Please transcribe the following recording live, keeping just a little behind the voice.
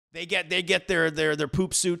They get their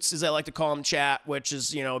poop suits, as I like to call them, chat, which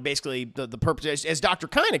is, you know, basically the purpose, as Dr.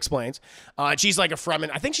 Kine explains. She's like a Fremen.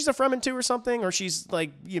 I think she's a Fremen too or something, or she's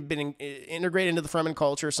like been integrated into the Fremen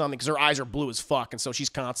culture or something, because her eyes are blue as fuck, and so she's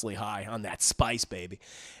constantly high on that spice, baby.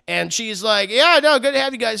 And she's like, yeah, no, good to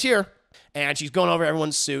have you guys here. And she's going over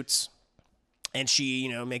everyone's suits. And she, you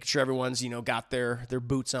know, making sure everyone's, you know, got their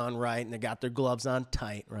boots on right, and they got their gloves on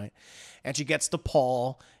tight, right? And she gets to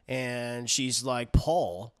Paul, and she's like,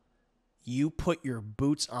 Paul, you put your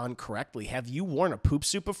boots on correctly. Have you worn a poop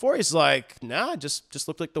suit before? He's like, nah, just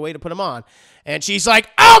looked like the way to put them on. And she's like,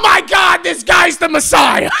 oh my God, this guy's the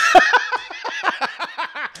Messiah.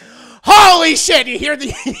 Holy shit. You hear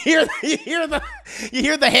the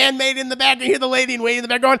handmaid in the back, you hear the lady in waiting in the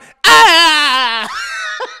back going, ah.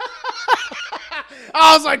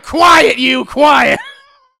 I was like, quiet, you, quiet.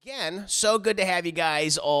 Again, so good to have you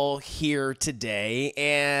guys all here today,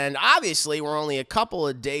 and obviously we're only a couple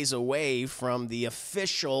of days away from the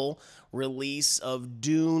official release of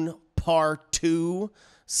Dune Part 2,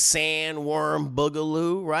 Sandworm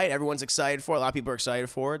Boogaloo, right? Everyone's excited for it. A lot of people are excited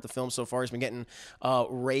for it. The film so far has been getting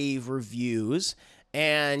rave reviews.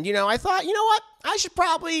 And, you know, I thought, you know what? I should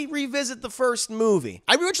probably revisit the first movie.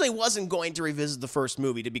 I originally wasn't going to revisit the first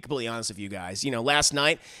movie, to be completely honest with you guys. You know, last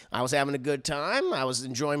night, I was having a good time. I was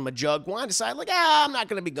enjoying my jug wine. I decided, like, I'm not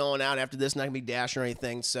going to be going out after this. Not going to be dashing or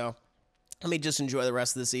anything. So let me just enjoy the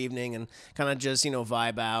rest of this evening and kind of just, you know,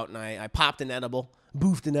 vibe out. And I popped an edible,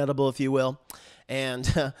 boofed an edible, if you will.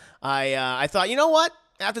 And I thought, you know what?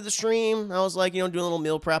 After the stream, I was like, you know, doing a little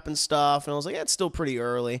meal prep and stuff, and I was like, yeah, it's still pretty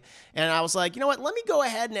early. And I was like, you know what, let me go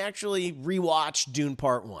ahead and actually rewatch Dune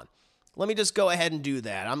Part 1. Let me just go ahead and do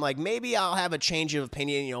that. I'm like, maybe I'll have a change of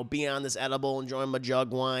opinion, you know, be on this edible, enjoying my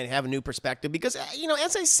jug wine, have a new perspective. Because, you know,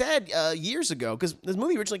 as I said years ago, because this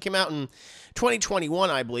movie originally came out in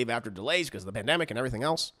 2021, I believe, after delays because of the pandemic and everything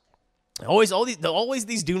else. Always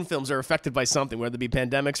these Dune films are affected by something, whether it be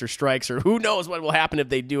pandemics or strikes or who knows what will happen if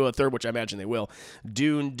they do a third, which I imagine they will.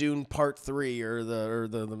 Dune Part 3 or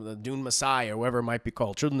the Dune Messiah or whatever it might be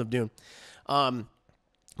called, Children of Dune.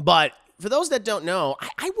 But for those that don't know,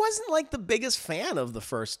 I wasn't like the biggest fan of the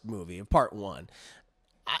first movie, of Part 1.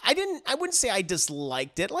 I wouldn't say I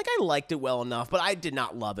disliked it. Like, I liked it well enough, but I did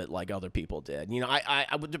not love it like other people did. You know,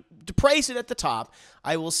 I would to praise it at the top.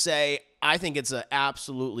 I will say I think it's an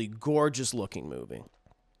absolutely gorgeous looking movie.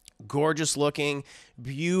 Gorgeous looking,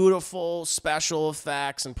 beautiful special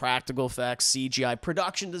effects and practical effects, CGI,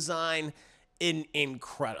 production design,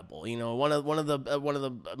 incredible. You know, one of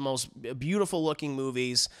the most beautiful looking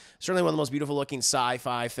movies, certainly one of the most beautiful looking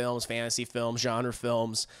sci-fi films, fantasy films, genre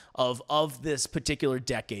films of this particular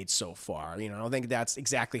decade so far. You know, I don't think that's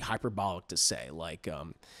exactly hyperbolic to say. Like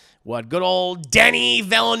what good old Denis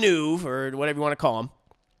Villeneuve, or whatever you want to call him,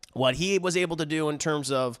 what he was able to do in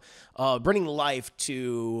terms of bringing life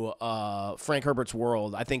to Frank Herbert's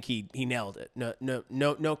world, I think he nailed it.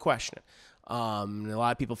 No question. A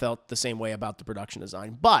lot of people felt the same way about the production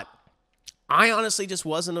design, but I honestly just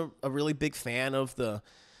wasn't a really big fan of the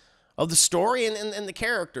story and the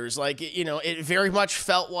characters. Like, you know, it very much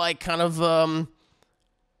felt like kind of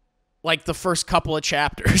like the first couple of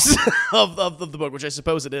chapters of the book, which I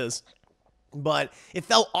suppose it is, but it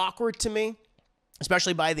felt awkward to me,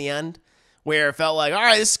 especially by the end, where it felt like, all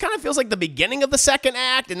right, this kind of feels like the beginning of the second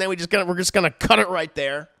act, and then we're just gonna cut it right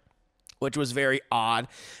there, which was very odd.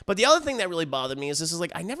 But the other thing that really bothered me is this is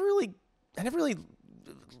like, I never really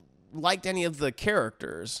liked any of the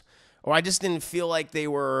characters, or I just didn't feel like they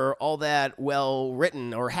were all that well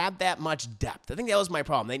written or had that much depth. I think that was my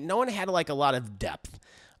problem. No one had like a lot of depth,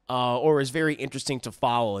 or was very interesting to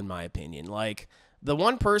follow, in my opinion. Like, the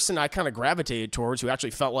one person I kind of gravitated towards, who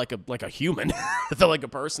actually felt like a human, felt like a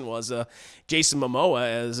person, was Jason Momoa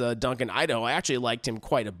as Duncan Idaho. I actually liked him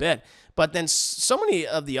quite a bit. But then so many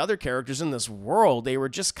of the other characters in this world, they were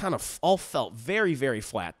just kind of all felt very, very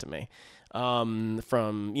flat to me.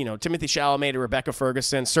 From, you know, Timothy Chalamet to Rebecca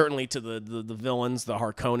Ferguson, certainly to the villains, the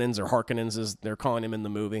Harkonnens, or Harkonnens as they're calling him in the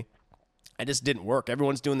movie. It just didn't work.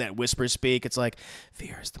 Everyone's doing that whisper speak. It's like,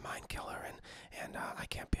 fear is the mind killer, and I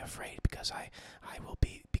can't be afraid because I will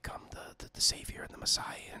become the savior and the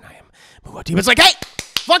Messiah, and I am Muad'Dib. It's like, hey,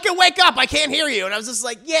 fucking wake up! I can't hear you. And I was just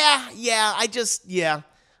like, yeah.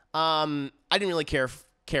 I didn't really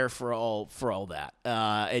care for all that.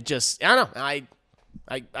 It just, I don't know.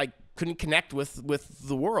 I couldn't connect with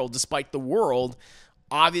the world, despite the world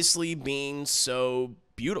obviously being so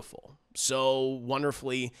beautiful, so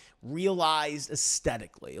wonderfully realized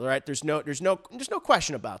aesthetically, right? There's no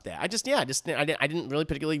question about that. I didn't really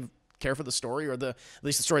particularly care for the story, or at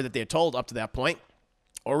least the story that they had told up to that point.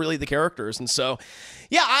 or really the characters. And so,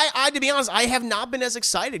 yeah, I to be honest, I have not been as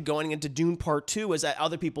excited going into Dune Part 2 as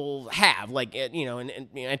other people have, like, you know, and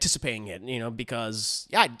anticipating it, you know, because,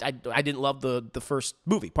 yeah, I didn't love the first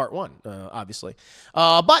movie, Part 1, obviously.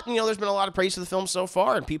 But, you know, there's been a lot of praise for the film so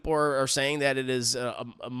far, and people are saying that it is a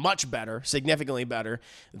much better, significantly better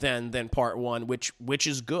than Part 1, which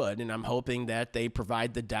is good, and I'm hoping that they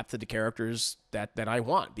provide the depth of the characters that I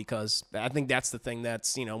want, because I think that's the thing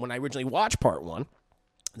that's, you know, when I originally watched Part 1,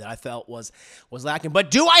 that I felt was lacking. But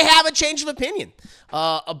do I have a change of opinion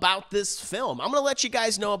about this film? I'm going to let you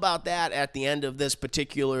guys know about that at the end of this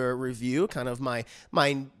particular review, kind of my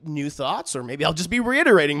new thoughts, or maybe I'll just be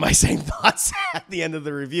reiterating my same thoughts at the end of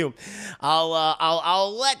the review.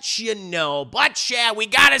 I'll let you know. But yeah, we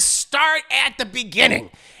got to start at the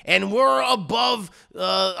beginning, and we're above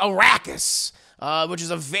Arrakis, which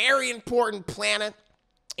is a very important planet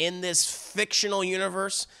in this fictional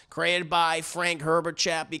universe created by Frank Herbert,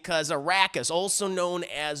 chap, because Arrakis, also known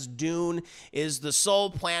as Dune, is the sole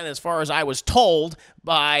planet, as far as I was told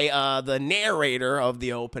by the narrator of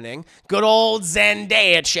the opening. Good old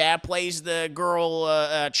Zendaya, chap, plays the girl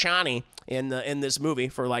Chani in this movie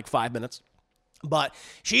for like 5 minutes. But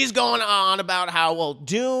she's going on about how, well,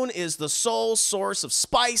 Dune is the sole source of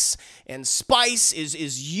spice, and spice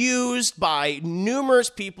is used by numerous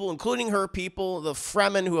people, including her people, the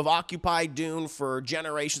Fremen, who have occupied Dune for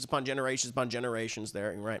generations upon generations upon generations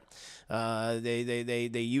there, right? They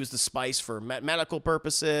use the spice for medical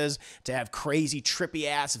purposes, to have crazy,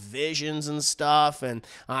 trippy-ass visions and stuff, and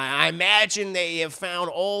I imagine they have found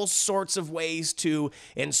all sorts of ways to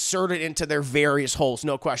insert it into their various holes,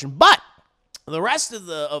 no question. But the rest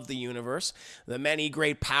of the universe, the many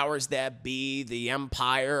great powers that be, the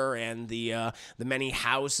Empire and the many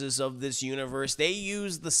houses of this universe, they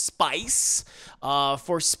use the spice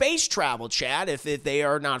for space travel, Chad. If they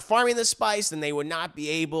are not farming the spice, then they would not be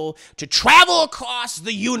able to travel across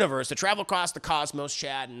the universe, to travel across the cosmos,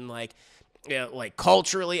 Chad, and like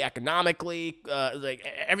culturally, economically, like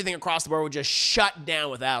everything across the board would just shut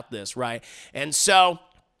down without this, right? And so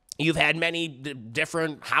you've had many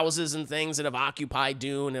different houses and things that have occupied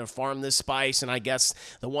Dune and have farmed this spice, and I guess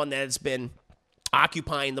the one that's been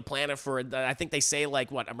occupying the planet for, I think they say,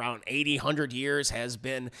 like, what, around 80, 100 years has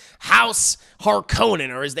been House Harkonnen,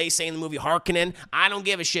 or as they say in the movie, Harkonnen. I don't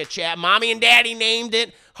give a shit, chat. Mommy and Daddy named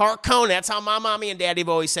it Harkonnen. That's how my mommy and daddy have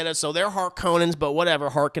always said it, so they're Harkonnens, but whatever,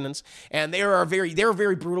 Harkonnens. And they're very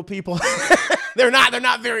brutal people. They're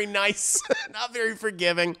not very nice, not very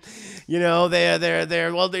forgiving. You know,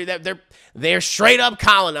 they're straight up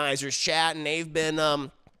colonizers, chat, and they've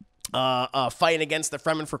been fighting against the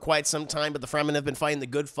Fremen for quite some time, but the Fremen have been fighting the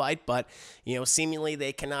good fight, but, you know, seemingly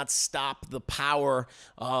they cannot stop the power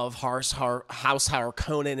of House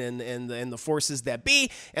Harkonnen and the forces that be,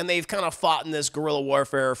 and they've kind of fought in this guerrilla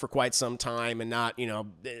warfare for quite some time, and not, you know,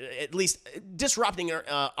 at least disrupting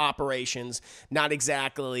operations, not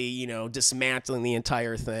exactly, you know, dismantling the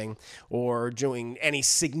entire thing, or doing any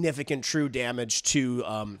significant true damage to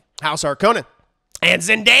House Harkonnen. And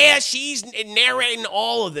Zendaya, she's narrating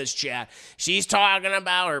all of this, chat. She's talking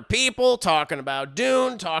about her people, talking about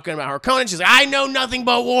Dune, talking about Harkonnen. She's like, I know nothing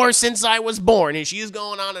but war since I was born. And she's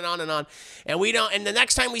going on and on and on. And we don't. And the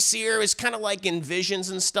next time we see her is kind of like in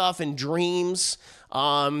visions and stuff and dreams.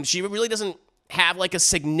 She really doesn't have like a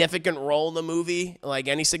significant role in the movie, like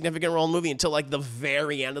any significant role in the movie, until like the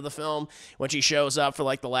very end of the film, when she shows up for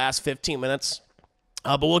like the last 15 minutes.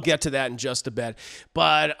 But we'll get to that in just a bit.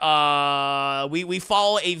 But we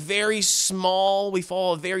follow a very small,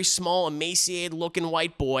 emaciated-looking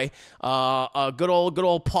white boy, good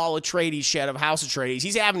old Paul Atreides, shed of House Atreides.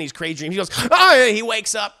 He's having these crazy dreams. He goes, oh, he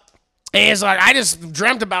wakes up, and he's like, I just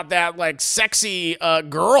dreamt about that like sexy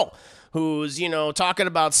girl who's, you know, talking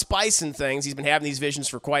about spice and things. He's been having these visions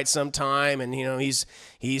for quite some time, and, you know, he's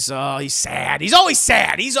sad. He's always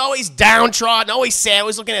sad. He's always downtrodden, always sad,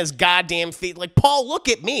 always looking at his goddamn feet. Like, Paul, look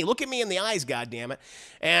at me in the eyes, goddammit.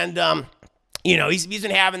 And, you know, he's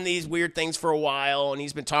been having these weird things for a while, and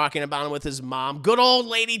he's been talking about them with his mom. Good old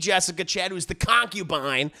Lady Jessica, Chad, who's the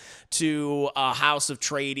concubine to House of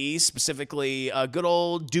Atreides, specifically good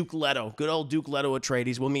old Duke Leto. Good old Duke Leto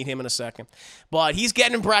Atreides. We'll meet him in a second. But he's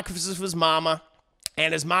getting breakfast with his mama,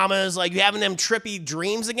 and his mama is like, you having them trippy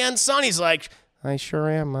dreams again, son? He's like, I sure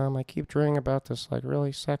am, Mom. I keep dreaming about this, like,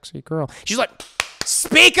 really sexy girl. She's like,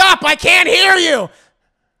 speak up! I can't hear you!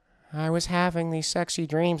 I was having these sexy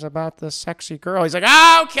dreams about this sexy girl. He's like,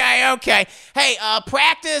 okay. Hey,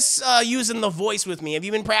 practice using the voice with me. Have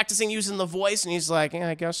you been practicing using the voice? And he's like, yeah,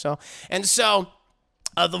 I guess so. And so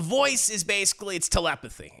the voice is basically, it's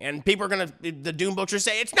telepathy. And people are going to, the Dune books are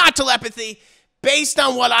saying, it's not telepathy. based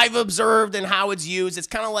on what I've observed and how it's used, it's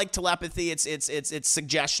kind of like telepathy. It's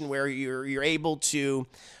suggestion where you're able to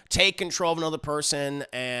take control of another person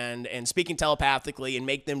and speaking telepathically and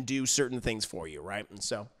make them do certain things for you, right? And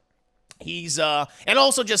so he's and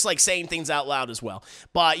also just like saying things out loud as well.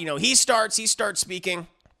 But you know, he starts speaking.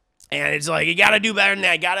 And it's like, you got to do better than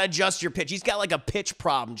that. You got to adjust your pitch. He's got like a pitch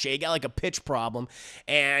problem, Jay. He got like a pitch problem.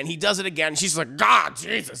 And he does it again. She's like, God,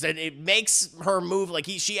 Jesus. And it makes her move. Like,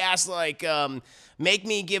 she asks, like, make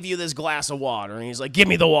me give you this glass of water. And he's like, give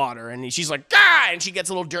me the water. And she's like, God. And she gets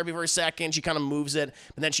a little derpy for a second. She kind of moves it.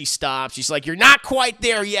 But then she stops. She's like, you're not quite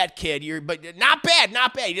there yet, kid. But not bad,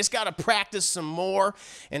 not bad. You just got to practice some more.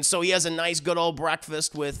 And so he has a nice, good old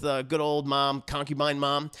breakfast with good old mom, concubine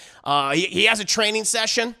mom. He has a training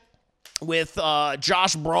session with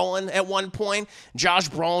Josh Brolin at one point. Josh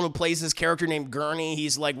Brolin, who plays this character named Gurney,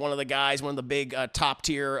 he's like one of the guys, one of the big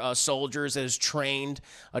top-tier soldiers that has trained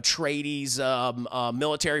Atreides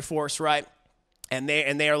military force, right? And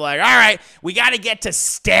they are like, all right, we got to get to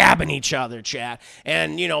stabbing each other, chat.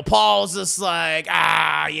 And, you know, Paul's just like,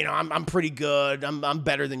 you know, I'm pretty good. I'm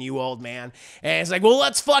better than you, old man. And it's like, well,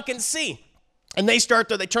 let's fucking see. And they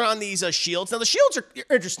turn on these shields. Now, the shields are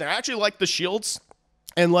interesting. I actually like the shields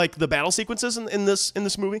and like the battle sequences in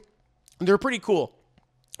this movie. They're pretty cool,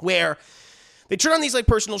 where they turn on these like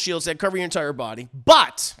personal shields that cover your entire body,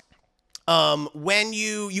 but when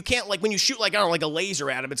you can't, like, when you shoot, like, I don't know, like a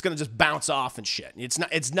laser at them, it's gonna just bounce off and shit.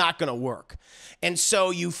 It's not gonna work. And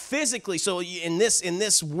so in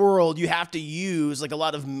this world, you have to use like a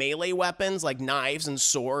lot of melee weapons, like knives and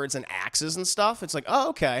swords and axes and stuff. It's like, oh,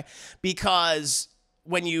 okay, because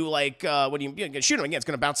when you shoot them again, it's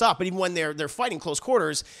gonna bounce off. But even when they're fighting close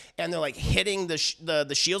quarters and they're like hitting the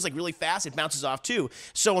shields like really fast, it bounces off too.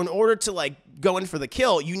 So in order to like go in for the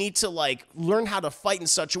kill, you need to like learn how to fight in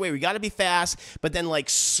such a way where you got to be fast, but then like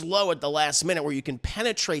slow at the last minute where you can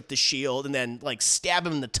penetrate the shield and then like stab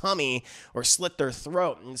them in the tummy or slit their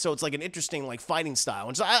throat. And so it's like an interesting like fighting style.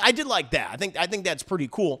 And so I did like that. I think that's pretty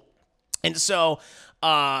cool. And so,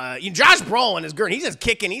 Josh Brolin is good. He's just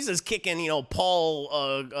kicking, you know,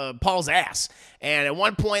 Paul's ass. And at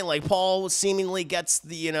one point, like, Paul seemingly gets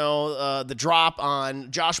the drop on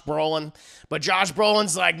Josh Brolin. But Josh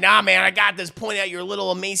Brolin's like, nah, man, I got this, pointing at your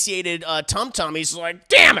little emaciated tum-tum. He's like,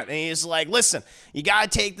 damn it. And he's like, listen, you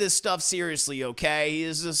got to take this stuff seriously, okay?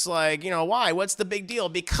 He's just like, you know, why? What's the big deal?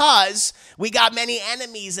 Because we got many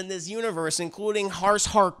enemies in this universe, including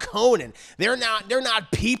Harkonnen. They're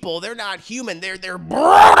not people. They're not human. They're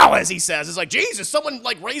brutal, as he says. It's like, Jesus, someone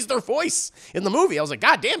like raised their voice in the movie. I was like,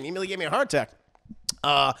 God damn, you immediately gave me a heart attack.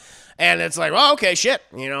 And it's like, well, okay, shit.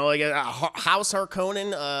 You know, like House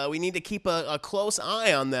Harkonnen, we need to keep a close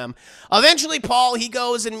eye on them. Eventually, Paul, he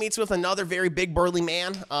goes and meets with another very big burly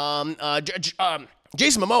man, Jason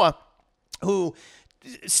Momoa, who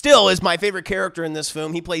still is my favorite character in this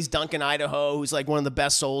film. He plays Duncan Idaho, who's like one of the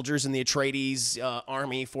best soldiers in the Atreides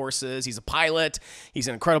army forces. He's a pilot. He's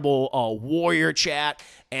an incredible warrior, chat.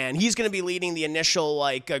 And he's going to be leading the initial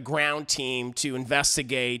like ground team to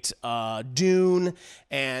investigate Dune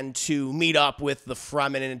and to meet up with the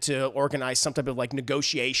Fremen and to organize some type of like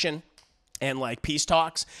negotiation and like peace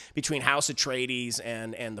talks between House Atreides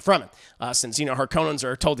and the Fremen, since, you know, Harkonnens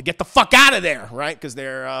are told to get the fuck out of there, right? Because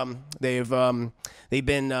they've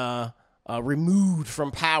been removed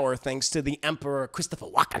from power thanks to the Emperor Christopher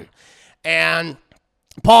Walken. And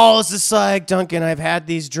Paul is just like, Duncan, I've had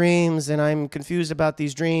these dreams and I'm confused about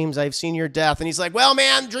these dreams. I've seen your death. And he's like, well,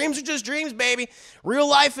 man, dreams are just dreams, baby. Real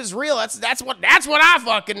life is real. That's what I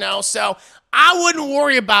fucking know. So I wouldn't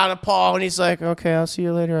worry about it, Paul. And he's like, okay, I'll see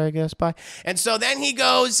you later, I guess. Bye. And so then he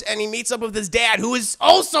goes and he meets up with his dad, who is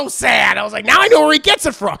also sad. I was like, now I know where he gets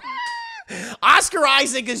it from. Oscar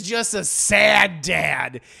Isaac is just a sad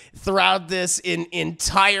dad throughout this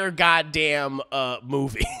entire goddamn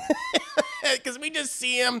movie. Because we just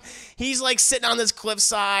see him, he's like sitting on this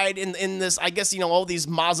cliffside in this, I guess, you know, all these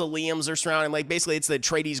mausoleums are surrounding, like basically it's the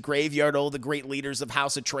Atreides graveyard, all the great leaders of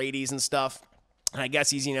House Atreides and stuff. And I guess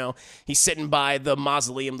he's, you know, he's sitting by the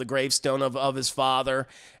mausoleum, the gravestone of his father.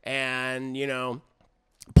 And, you know,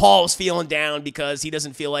 Paul's feeling down because he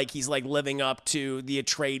doesn't feel like he's like living up to the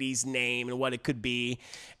Atreides name and what it could be.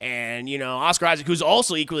 And, you know, Oscar Isaac, who's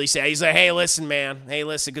also equally sad, he's like, hey, listen, man. Hey,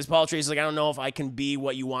 listen, because Paul Atreides is like, I don't know if I can be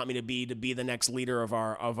what you want me to be the next leader of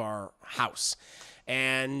our house.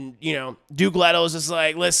 And, you know, Duke Leto's just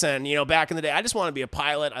like, listen, you know, back in the day, I just want to be a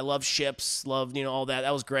pilot. I love ships, love, you know, all that.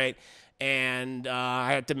 That was great. And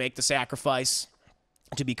I had to make the sacrifice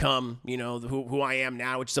to become, you know, who I am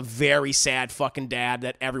now, which is a very sad fucking dad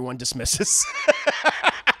that everyone dismisses.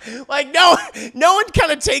 Like no one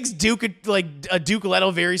kind of takes Duke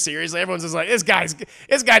Leto very seriously. Everyone's just like, this guy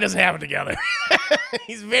doesn't have it together.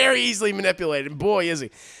 He's very easily manipulated. Boy, is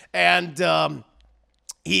he. And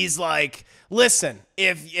he's like, listen,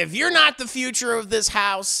 if you're not the future of this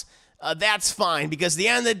house, that's fine, because at the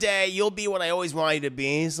end of the day, you'll be what I always wanted you to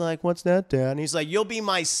be. He's like, what's that, Dad? And he's like, you'll be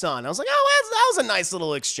my son. I was like, oh, that was a nice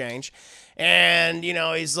little exchange. And,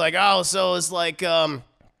 he's like, oh, so it's like,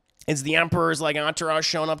 it's the Emperor's like entourage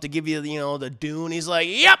showing up to give you, the Dune. He's like,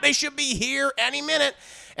 yep, they should be here any minute.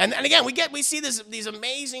 And again, we see these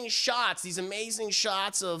amazing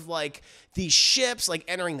shots of like these ships like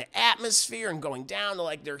entering the atmosphere and going down to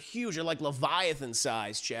like, they're huge, they're like Leviathan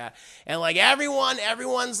size, chat. And like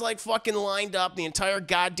everyone's like fucking lined up, the entire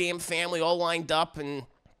goddamn family all lined up and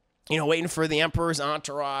waiting for the Emperor's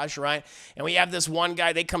entourage, right? And we have this one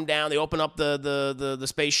guy, they come down, they open up the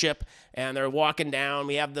spaceship, and they're walking down.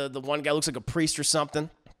 We have the one guy, looks like a priest or something,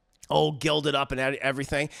 all gilded up and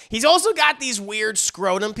everything. He's also got these weird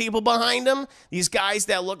scrotum people behind him. These guys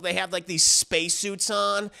that they have like these spacesuits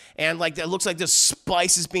on, and like it looks like this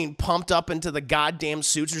spice is being pumped up into the goddamn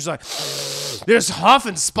suits. There's huff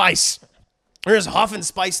and spice. There's huff and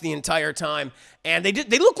spice the entire time. And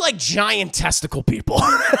they look like giant testicle people.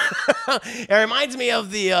 It reminds me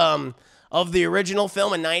of the original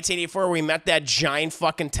film in 1984 where we met that giant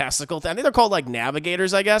fucking testicle thing. I think they're called like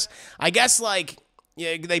navigators, I guess. Like,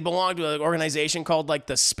 yeah, they belong to an organization called like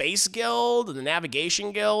the Space Guild, or the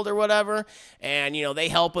Navigation Guild, or whatever. And they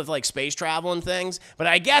help with like space travel and things. But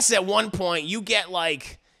I guess at one point you get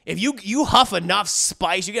like, if you huff enough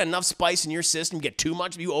spice, you get enough spice in your system, you get too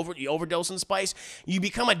much, you overdose in spice, you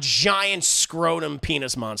become a giant scrotum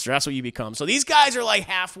penis monster. That's what you become. So these guys are like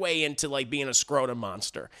halfway into like being a scrotum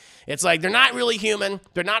monster. It's like they're not really human,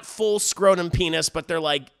 they're not full scrotum penis, but they're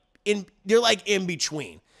like in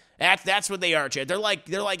between. That's what they are, Chad. They're like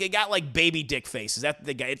they got like baby dick faces. That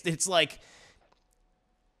they got. It's like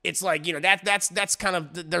that's kind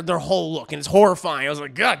of their whole look, and it's horrifying. I was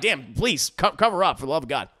like, God damn, please cover up for the love of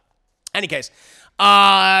God. Any case,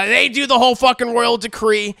 they do the whole fucking royal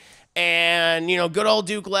decree, and good old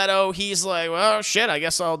Duke Leto, he's like, well, shit, I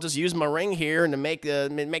guess I'll just use my ring here and to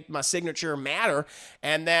make my signature matter.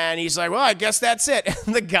 And then he's like, well, I guess that's it.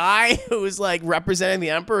 And the guy who is like representing the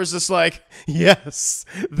Emperor is just like, yes,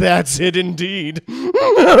 that's it indeed. And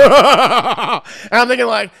I'm thinking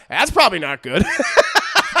like, that's probably not good.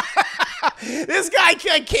 This guy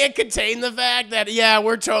can't contain the fact that, yeah,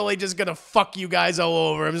 we're totally just gonna fuck you guys all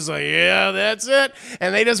over. I'm just like, yeah, that's it.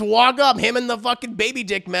 And they just walk up, him and the fucking baby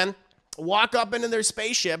dick men walk up into their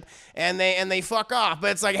spaceship, and they fuck off.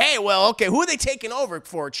 But it's like, hey, well, okay, who are they taking over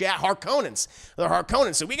for, chat? Harkonnens. They're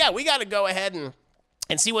Harkonnens. So we got to go ahead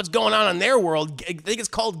and see what's going on in their world. I think it's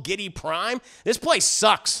called Giddy Prime. This place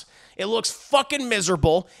sucks. It looks fucking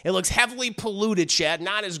miserable. It looks heavily polluted, Chad.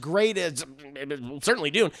 Not as great as certainly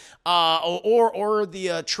Dune, or the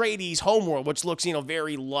Atreides homeworld, which looks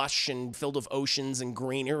very lush and filled with oceans and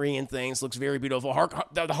greenery and things. Looks very beautiful.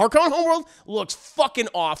 The Harkonnen homeworld looks fucking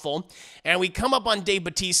awful. And we come up on Dave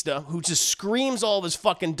Bautista, who just screams all of his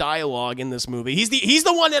fucking dialogue in this movie. He's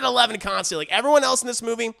the one at 11 constantly. Like everyone else in this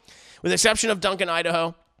movie, with the exception of Duncan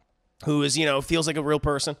Idaho, who is feels like a real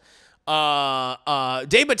person.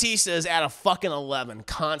 Dave Bautista is at a fucking 11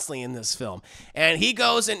 constantly in this film, and he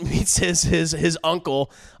goes and meets his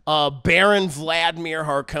uncle, Baron Vladimir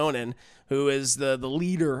Harkonnen, who is the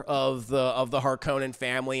leader of the Harkonnen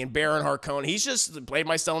family. And Baron Harkonnen, he's just played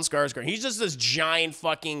by Stellan Skarsgård. He's just this giant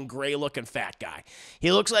fucking gray looking fat guy.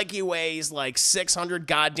 He looks like he weighs like 600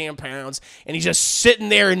 goddamn pounds, and he's just sitting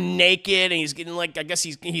there naked, and he's getting like, I guess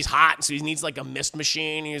he's hot, so he needs like a mist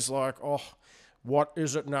machine. He's like, oh, what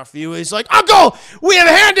is it, nephew? He's like, Uncle, we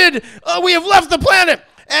have left the planet,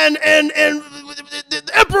 and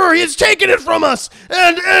the Emperor, he has taken it from us,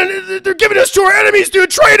 and they're giving us to our enemies, to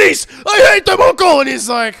Atreides. I hate them, Uncle. And he's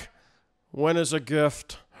like, when is a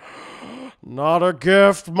gift? Not a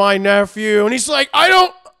gift, my nephew. And he's like, I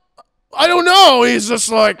don't know. He's just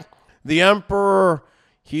like, the Emperor,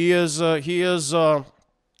 he is a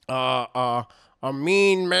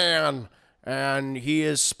mean man. And he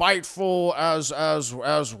is spiteful as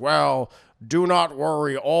well. Do not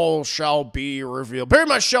worry, all shall be revealed. Pretty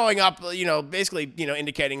much showing up, basically,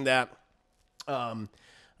 indicating that the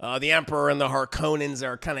Emperor and the Harkonnens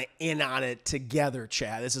are kind of in on it together,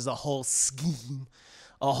 Chad. This is a whole scheme,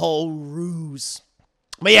 a whole ruse.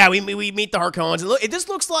 But yeah, we meet the Harkonnens. It just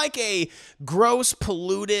looks like a gross,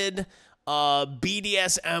 polluted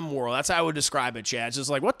BDSM world. That's how I would describe it, Chad. It's just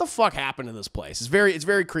like, what the fuck happened to this place? It's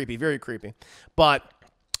very creepy, very creepy. But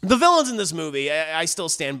the villains in this movie, I still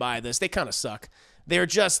stand by this. They kind of suck. they're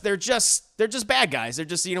just bad guys. They're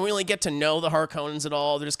just, we don't really get to know the Harkonnens at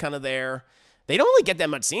all. They're just kind of there. They don't really get that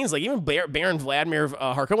much scenes. Like, even Baron Vladimir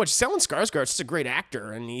Harkonnen, which Stellan Skarsgård's just a great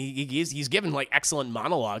actor, and he's given, like, excellent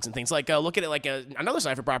monologues and things. Like, look at it like another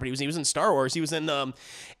sci-fi property. He was in Star Wars. He was in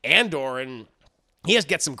Andor, and he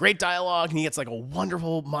gets some great dialogue, and he gets, like, a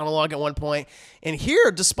wonderful monologue at one point. And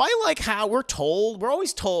here, despite, like, how we're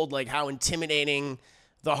always told, like, how intimidating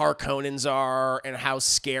the Harkonnens are and how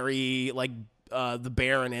scary, like, the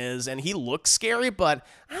Baron is, and he looks scary, but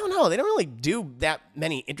I don't know. They don't really do that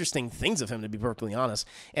many interesting things of him, to be perfectly honest.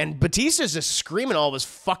 And Batista's just screaming all of his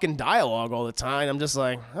fucking dialogue all the time. I'm just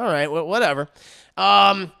like, all right, whatever.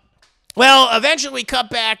 Well, eventually we cut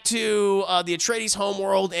back to the Atreides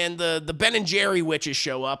homeworld, and the Ben and Jerry witches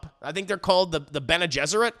show up. I think they're called the Bene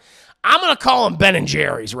Gesserit. I'm going to call them Ben and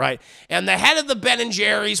Jerry's, right? And the head of the Ben and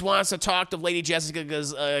Jerry's wants to talk to Lady Jessica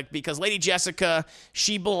because Lady Jessica,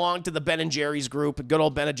 she belonged to the Ben and Jerry's group, good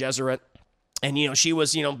old Bene Gesserit. And, she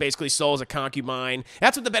was, basically sold as a concubine.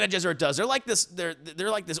 That's what the Bene Gesserit does. They're like this, they're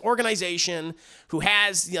like this organization who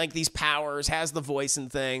has, like, these powers, has the voice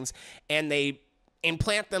and things, and they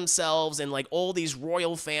implant themselves in, like, all these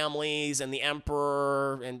royal families and the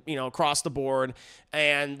emperor and, across the board.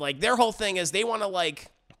 And, like, their whole thing is they want to, like,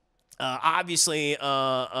 obviously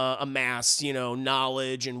amass,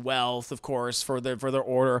 knowledge and wealth, of course, for their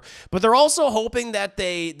order. But they're also hoping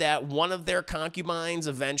that one of their concubines,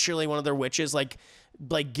 eventually one of their witches, like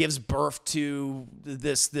gives birth to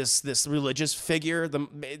this religious figure.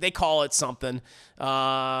 They call it something.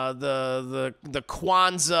 The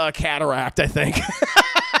Kwanzaa cataract, I think.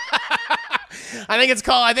 I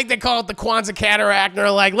think they call it the Kwanzaa cataract, and they're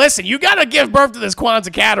like, listen, you got to give birth to this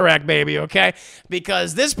Kwanzaa cataract, baby, okay?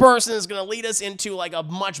 Because this person is going to lead us into, like, a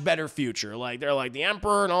much better future. Like, they're like, the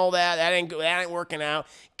emperor and all that ain't working out.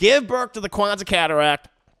 Give birth to the Kwanzaa cataract,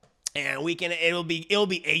 and it'll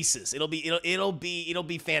be aces. It'll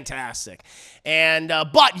be fantastic. And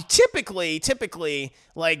but typically,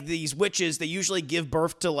 like, these witches, they usually give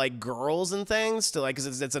birth to, like, girls and things, to, like,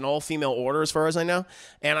 because it's an all-female order as far as I know.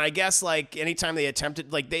 And I guess, like, anytime they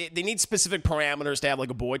attempted, like, they need specific parameters to have, like,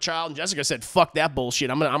 a boy child. And Jessica said, fuck that bullshit.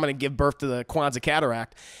 I'm gonna give birth to the Kwanzaa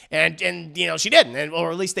cataract. And she didn't, or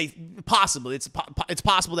at least it's possible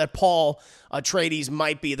that Paul Atreides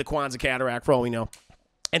might be the Kwanzaa cataract, for all we know.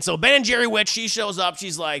 And so Ben and Jerry Witch, she shows up.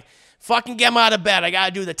 She's like, fucking get him out of bed. I got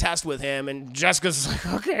to do the test with him. And Jessica's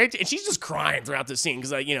like, okay. And she's just crying throughout the scene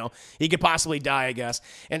because, like, he could possibly die, I guess.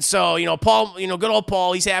 And so, Paul, good old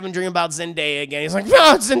Paul, he's having a dream about Zendaya again. He's like,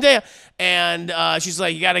 no, it's Zendaya. And she's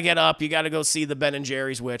like, you got to get up. You got to go see the Ben and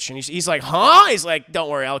Jerry's witch. And he's like, huh? He's like, don't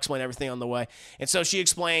worry. I'll explain everything on the way. And so she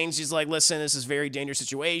explains. She's like, listen, this is a very dangerous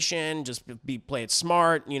situation. Just play it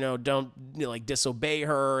smart. Don't, like, disobey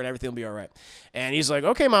her, and everything will be all right. And he's like,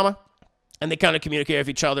 okay, mama. And they kind of communicate with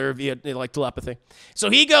each other via, like, telepathy. So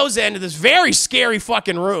he goes into this very scary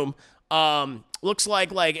fucking room. Looks like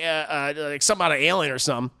something out of Alien or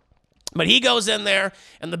something. But he goes in there,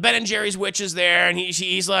 and the Ben and Jerry's witch is there, and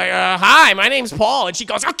he's like, hi, my name's Paul. And she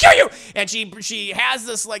goes, I'll kill you. And she has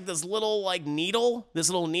this little needle,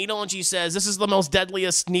 and she says, this is the most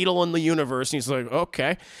deadliest needle in the universe. And he's like,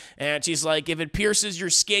 okay. And she's like, if it pierces your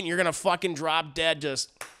skin, you're going to fucking drop dead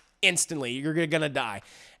just instantly. You're going to die.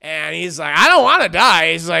 And he's like, I don't want to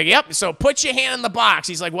die. He's like, yep, so put your hand in the box.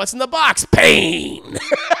 He's like, what's in the box? Pain.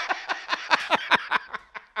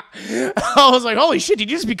 I was like, holy shit, did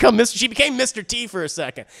you just become Mr. She became Mr. T for a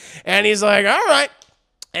second. And he's like, all right.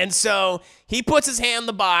 And so he puts his hand in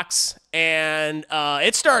the box, and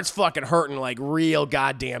it starts fucking hurting, like, real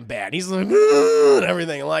goddamn bad. He's like, and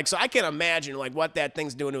everything. Like, so I can imagine, like, what that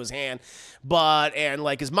thing's doing to his hand. And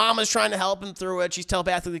like, his mama's trying to help him through it. She's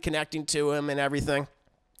telepathically connecting to him and everything.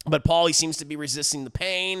 But Paul, he seems to be resisting the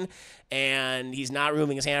pain, and he's not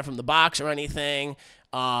removing his hand from the box or anything.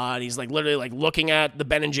 And he's, like, literally, like, looking at the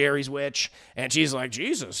Ben and Jerry's witch, and she's like,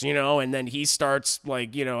 Jesus, and then he starts,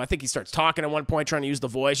 like, I think he starts talking at one point, trying to use the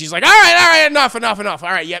voice. She's like, all right, enough. All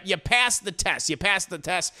right, you passed the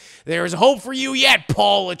test. There's hope for you yet,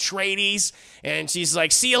 Paul Atreides. And she's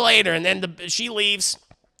like, see you later. And then she leaves.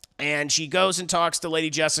 And she goes and talks to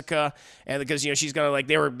Lady Jessica, and because, she's gonna, like,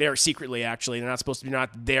 they were there secretly, actually. They're not supposed to be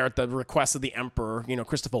not there at the request of the Emperor,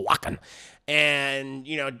 Christopher Walken. And,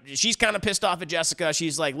 she's kind of pissed off at Jessica.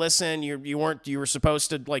 She's like, listen, you were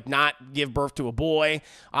supposed to, like, not give birth to a boy,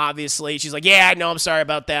 obviously. She's like, yeah, no, I'm sorry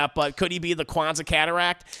about that, but could he be the Kwanzaa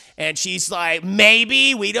cataract? And she's like,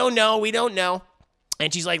 maybe, we don't know.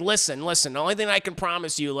 And she's like, listen, the only thing I can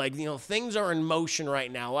promise you, like, you know, things are in motion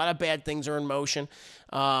right now. A lot of bad things are in motion.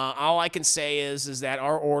 All I can say is that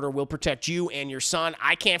our order will protect you and your son.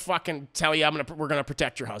 I can't fucking tell you we're gonna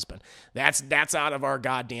protect your husband. That's out of our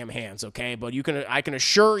goddamn hands, okay? But I can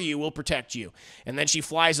assure you we'll protect you. And then she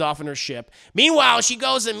flies off in her ship. Meanwhile, she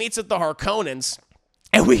goes and meets with the Harkonnens,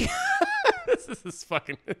 and we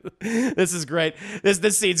this is great.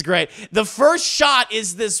 This scene's great. The first shot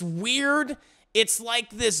is this weird. It's like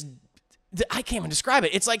this, I can't even describe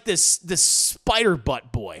it. It's like this spider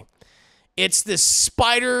butt boy. It's this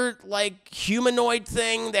spider, like, humanoid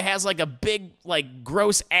thing that has, like, a big, like,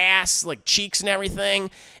 gross ass, like, cheeks and everything.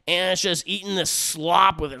 And it's just eating this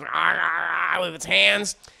slop with its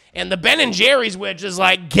hands. And the Ben & Jerry's witch is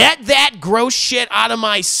like, get that gross shit out of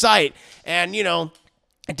my sight. And, you know,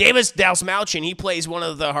 David Dastmalchian, he plays one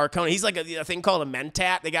of the Harkonnen. He's like a thing called a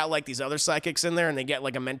mentat. They got like these other psychics in there, and they get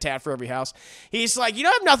like a mentat for every house. He's like, you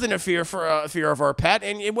don't have nothing to fear of our pet,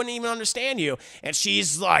 and it wouldn't even understand you. And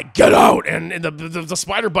she's like, get out! And the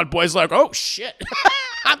spider butt boy's like, oh shit,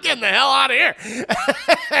 I'm getting the hell out of here.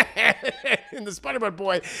 And the spider butt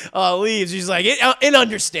boy leaves. She's like, it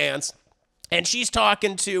understands. And she's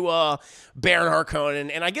talking to Baron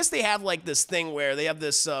Harkonnen, and I guess they have like this thing where they have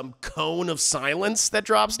this cone of silence that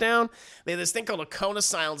drops down. They have this thing called a cone of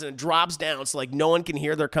silence, and it drops down, so like no one can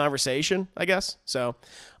hear their conversation, I guess. So,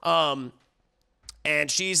 and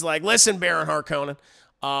she's like, listen, Baron Harkonnen,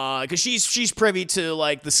 because she's privy to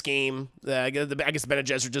like the scheme. I guess the Bene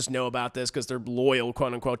Gesserit just know about this because they're loyal,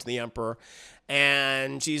 quote unquote, to the Emperor.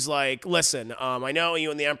 And she's like, listen, I know you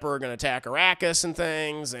and the Emperor are going to attack Arrakis and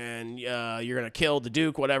things, and you're going to kill the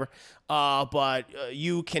Duke, whatever, but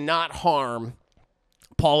you cannot harm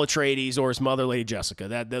Paul Atreides or his mother, Lady Jessica.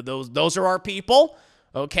 Those are our people,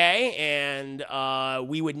 okay? And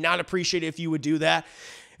we would not appreciate it if you would do that.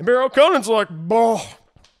 And Baron Harkonnen's like,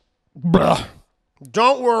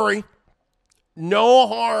 don't worry, no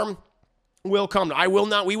harm will come.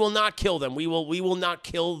 We will not kill them. We will not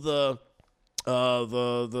kill the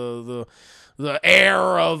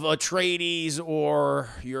heir of Atreides or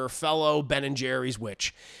your fellow Ben & Jerry's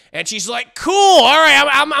witch. And she's like, cool, all right,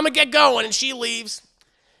 I'm gonna get going. And she leaves.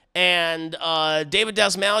 And David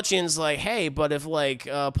Dastmalchian's like, hey, but if like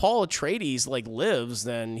Paul Atreides like lives,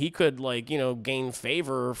 then he could like, you know, gain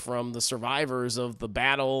favor from the survivors of the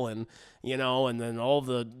battle, and you know, and then all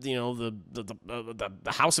the, you know, the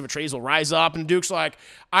House of Atreides will rise up. And Duke's like,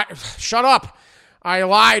 shut up. I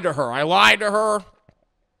lied to her.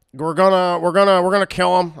 We're gonna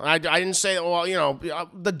kill them. I didn't say, well, you know,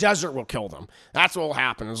 the desert will kill them. That's what will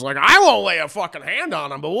happen. It's like, I won't lay a fucking hand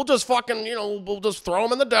on them, but we'll just fucking, you know, we'll just throw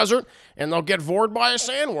them in the desert, and they'll get vored by a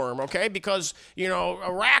sandworm, okay? Because, you know,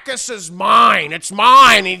 Arrakis is mine. It's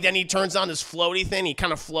mine. Then he turns on this floaty thing. He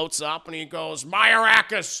kind of floats up, and he goes, my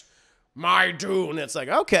Arrakis, my Dune. It's like,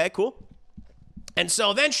 okay, cool. And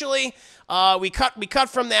so eventually, we cut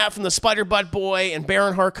from the spider butt boy and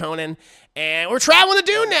Baron Harkonnen, and we're traveling to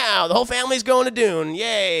Dune now. The whole family's going to Dune,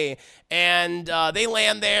 yay! And they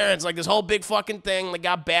land there, and it's like this whole big fucking thing. They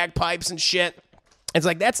got bagpipes and shit. It's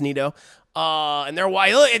like, that's neato. And they're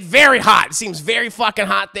wild. It's very hot. It seems very fucking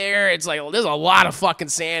hot there. It's like, there's a lot of fucking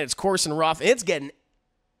sand. It's coarse and rough. It's getting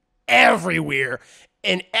everywhere.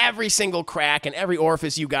 In every single crack and every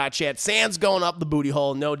orifice you got, Chad. Sand's going up the booty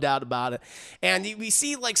hole, no doubt about it. And we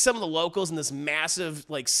see like some of the locals in this massive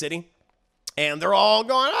like city, and they're all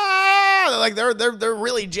going, ah! Like they're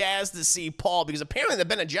really jazzed to see Paul, because apparently the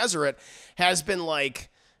Bene Gesserit has been like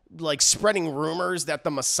spreading rumors that the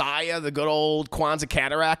Messiah, the good old Kwanzaa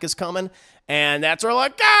Cataract, is coming, and that's where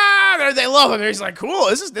like, ah! They love him. He's like, cool.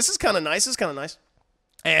 This is kind of nice. This is kind of nice.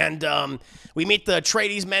 And we meet the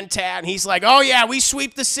Atreides mentat, and he's like, oh, yeah, we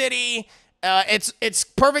sweep the city. It's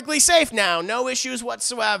perfectly safe now. No issues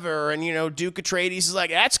whatsoever. And, you know, Duke Atreides is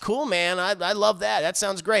like, that's cool, man. I love that. That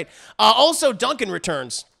sounds great. Also, Duncan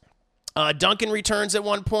returns. Duncan returns at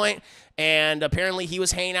one point, and apparently he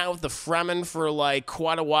was hanging out with the Fremen for, like,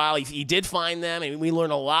 quite a while. He did find them, and we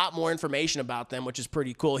learn a lot more information about them, which is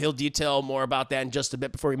pretty cool. He'll detail more about that in just a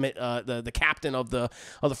bit before we meet the captain of the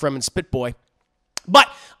Fremen Spitboy. But,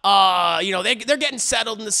 you know, they're getting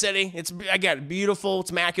settled in the city. It's, again, beautiful.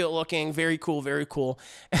 It's immaculate looking. Very cool, very cool.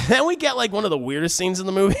 And then we get, like, one of the weirdest scenes in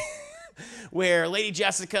the movie where Lady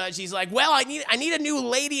Jessica, she's like, well, I need a new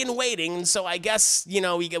lady in waiting, and so I guess, you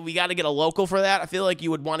know, we got to get a local for that. I feel like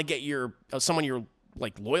you would want to get someone you're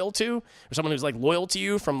like loyal to, or someone who's like loyal to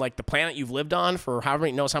you from like the planet you've lived on for however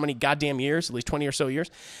many knows how many goddamn years, at least 20 or so years.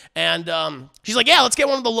 And she's like, yeah, let's get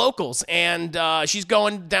one of the locals. And she's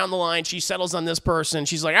going down the line. She settles on this person.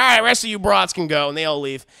 She's like, all right, rest of you brats can go, and they all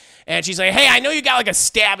leave. And she's like, hey, I know you got like a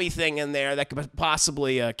stabby thing in there that could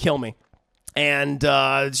possibly kill me. And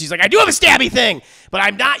she's like, I do have a stabby thing, but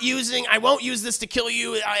I won't use this to kill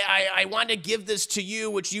you. I want to give this to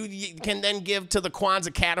you, which you can then give to the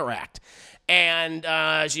Kwanzaa cataract. And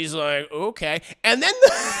she's like, okay. And then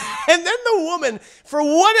the woman, for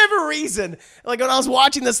whatever reason, like when I was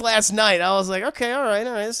watching this last night, I was like, okay, all right,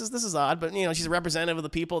 this is odd. But, you know, she's a representative of the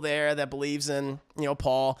people there that believes in, you know,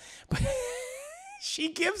 Paul. But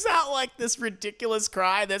she gives out like this ridiculous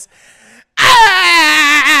cry, this,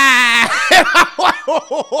 ah! And I'm like,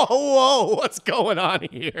 whoa, what's going on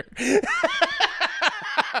here? And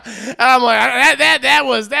I'm like, that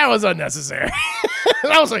was unnecessary.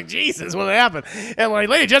 And I was like, Jesus, what happened? And like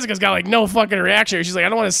Lady Jessica's got like no fucking reaction. She's like, I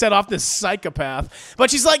don't want to set off this psychopath.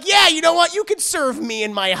 But she's like, yeah, you know what? You can serve me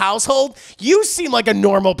in my household. You seem like a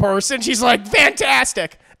normal person. She's like,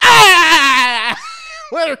 fantastic. Ah!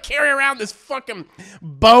 Let her carry around this fucking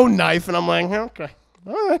bone knife. And I'm like, okay,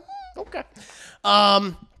 all right, okay.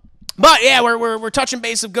 But yeah, we're touching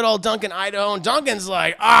base of good old Duncan, Idaho. And Duncan's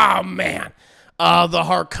like, oh man, the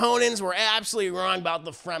Harkonnens were absolutely wrong about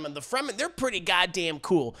the Fremen. The Fremen, they're pretty goddamn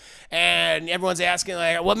cool. And everyone's asking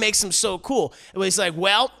like, what makes them so cool? And he's like,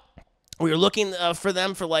 well, we were looking for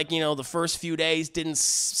them for like, you know, the first few days, didn't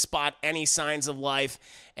spot any signs of life,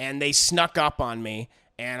 and they snuck up on me.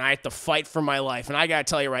 And I had to fight for my life. And I got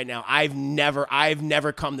to tell you right now, I've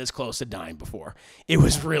never come this close to dying before. It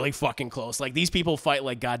was really fucking close. Like, these people fight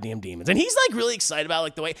like goddamn demons. And he's like really excited about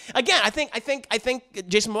like the way, again, I think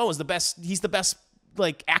Jason Momoa is the best. He's the best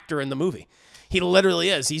like actor in the movie. He literally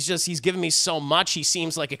is. He's giving me so much. He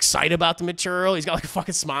seems like excited about the material. He's got like a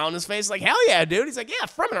fucking smile on his face. Like, hell yeah, dude. He's like, yeah,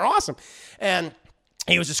 Fremen are awesome. And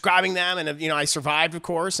he was describing them, and, you know, I survived, of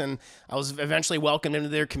course, and I was eventually welcomed into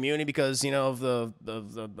their community because, you know,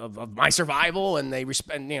 of my survival, and they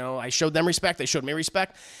respect, you know, I showed them respect, they showed me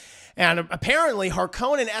respect. And apparently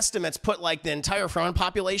Harkonnen estimates put like the entire Fremen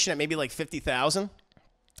population at maybe like 50,000.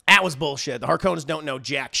 That was bullshit. The Harkonnens don't know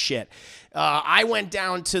jack shit. I went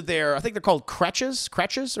down to their, I think they're called creches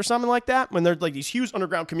or something like that, when they're like these huge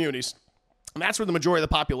underground communities. And that's where the majority of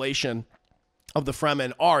the population of the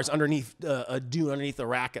Fremen are, is underneath Dune, underneath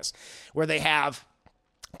Arrakis, where they have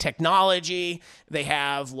technology, they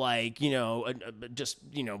have like, you know, just,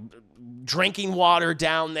 you know, drinking water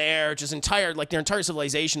down there, just entire, like their entire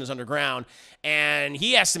civilization is underground. And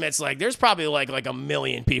he estimates like there's probably like 1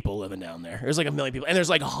 million people living down there. There's like 1 million people, and there's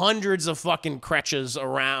like hundreds of fucking creches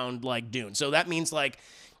around like Dune. So that means like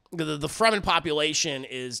the Fremen population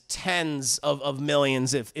is tens of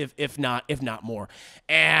millions, if not more.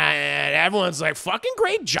 And everyone's like, fucking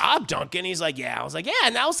great job, Duncan. He's like, yeah. I was like, yeah,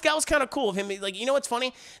 and that was kind of cool of him. Like, you know what's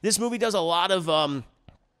funny? This movie does a lot of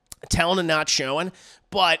telling and not showing,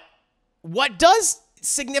 but what does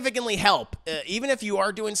significantly help, even if you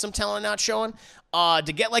are doing some telling and not showing,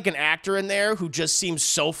 to get like an actor in there who just seems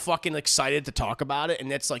so fucking excited to talk about it,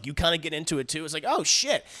 and it's like you kind of get into it too. It's like, oh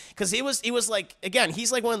shit, because he was like, again,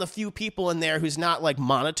 he's like one of the few people in there who's not like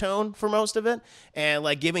monotone for most of it, and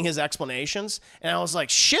like giving his explanations. And I was like,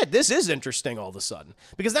 shit, this is interesting all of a sudden.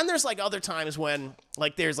 Because then there's like other times when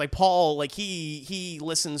like there's like Paul, like he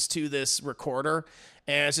listens to this recorder,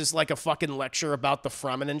 and it's just like a fucking lecture about the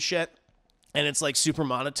Fremen and shit. And it's like super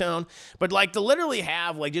monotone, but like to literally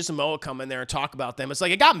have like Jason Momoa come in there and talk about them, it's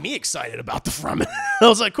like it got me excited about the Fremen. I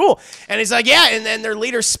was like, cool. And he's like, yeah. And then their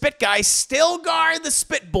leader, Spit Guy, Stilgar the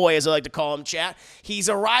Spit Boy, as I like to call him, chat. He's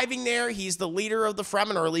arriving there. He's the leader of the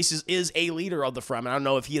Fremen, or at least is a leader of the Fremen. I don't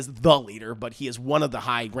know if he is the leader, but he is one of the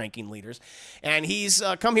high-ranking leaders. And he's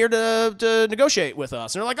come here to negotiate with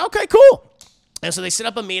us. And they're like, okay, cool. And so they set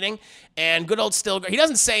up a meeting, and good old Stilgar, he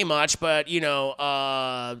doesn't say much, but, you know,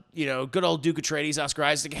 good old Duke Atreides, Oscar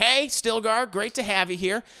Isaac, hey, Stilgar, great to have you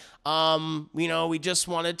here. You know, we just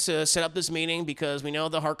wanted to set up this meeting because we know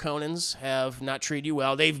the Harkonnens have not treated you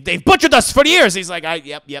well. They've butchered us for years. He's like,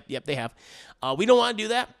 yep, they have. We don't want to do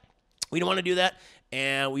that. We don't want to do that.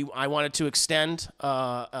 And I wanted to extend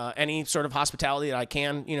any sort of hospitality that I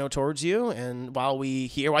can, you know, towards you. And while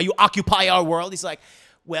you occupy our world, he's like,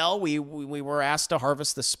 well, we were asked to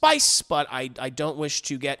harvest the spice, but I don't wish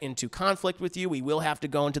to get into conflict with you. We will have to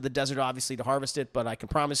go into the desert, obviously, to harvest it, but I can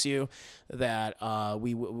promise you that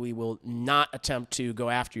we will not attempt to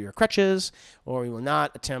go after your crutches, or we will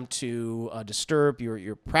not attempt to disturb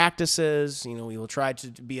your practices. You know, we will try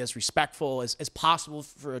to be as respectful as possible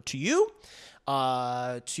to you.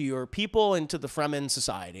 to your people and to the Fremen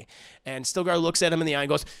society. And Stilgar looks at him in the eye and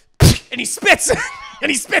goes, and he spits,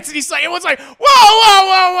 and he spits, and he's like, everyone's like, whoa, whoa,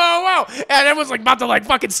 whoa, whoa, whoa, and everyone's like about to like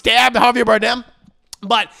fucking stab Javier Bardem.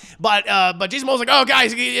 But Jason Momoa's like, oh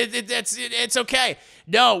guys, it's okay.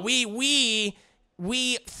 No, we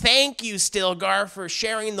thank you, Stilgar, for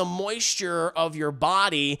sharing the moisture of your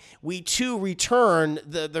body. We too return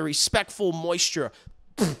the respectful moisture.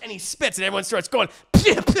 And he spits, and everyone starts going.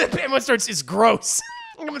 Everyone starts. It's gross.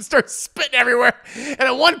 Everyone starts spitting everywhere. And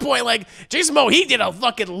at one point, like Jason Momoa, he did a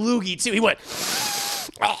fucking loogie too. He went.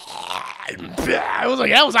 I was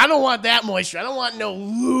like, I don't want that moisture. I don't want no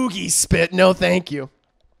loogie spit. No, thank you.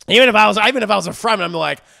 Even if I was a Fremen, I'm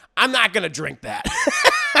like, I'm not gonna drink that.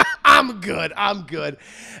 I'm good.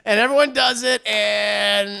 And everyone does it,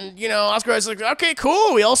 and Oscar is like, okay,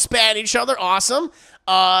 cool. We all spat each other. Awesome.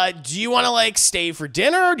 Do you want to like stay for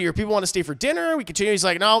dinner? Do your people want to stay for dinner? We continue. He's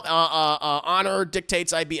like, no. Honor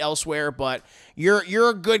dictates I be elsewhere, but you're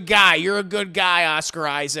a good guy. You're a good guy, Oscar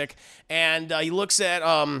Isaac. And he looks at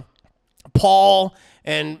Paul,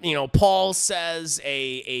 and Paul says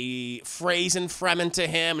a phrase in Fremen to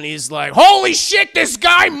him, and he's like, holy shit, this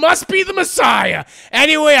guy must be the Messiah.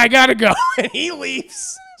 Anyway, I gotta go. And he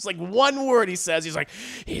leaves. It's like one word he says. He's like,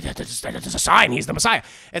 that's a sign. He's the Messiah.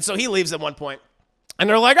 And so he leaves at one point. And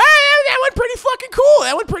they're like, that went pretty fucking cool.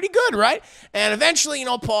 That went pretty good, right? And eventually,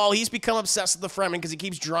 Paul, he's become obsessed with the Fremen because he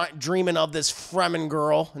keeps dreaming of this Fremen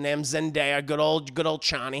girl named Zendaya, good old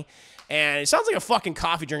Chani. And it sounds like a fucking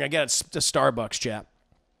coffee drink I get at the Starbucks, chat.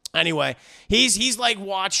 Anyway, he's like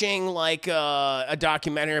watching like a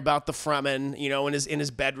documentary about the Fremen, in his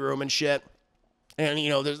bedroom and shit. And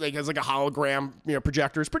there's like a hologram,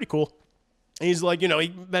 projector. It's pretty cool. And he's like, he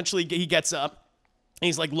eventually he gets up. And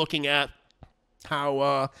he's like looking at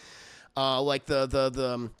how like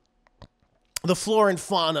the flora and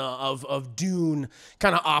fauna of Dune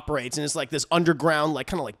kind of operates, and it's like this underground, like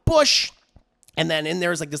kind of like bush. And then in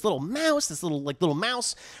there is like this little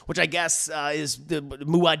mouse, which I guess is the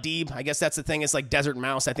Muad'Dib. I guess that's the thing. It's like desert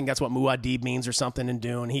mouse. I think that's what Muad'Dib means or something in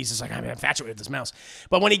Dune. He's just like, I'm infatuated with this mouse.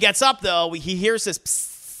 But when he gets up though, he hears this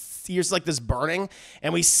psst, he hears like this burning,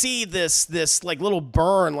 and we see this like little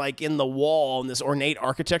burn like in the wall, and this ornate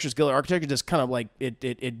architecture, this Gilded architecture, just kind of like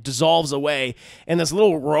it dissolves away, and this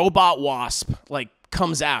little robot wasp like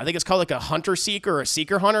comes out. I think it's called like a hunter seeker or a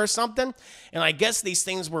seeker hunter or something. And I guess these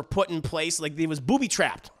things were put in place, like it was booby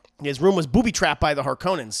trapped. His room was booby trapped by the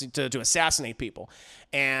Harkonnens to assassinate people.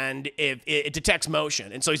 And it detects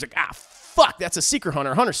motion. And so he's like, fuck, that's a seeker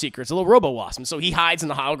hunter, hunter seeker. It's a little robo wasp. And so he hides in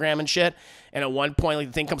the hologram and shit. And at one point, like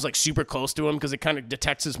the thing comes like super close to him because it kind of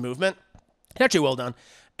detects his movement. It's actually well done.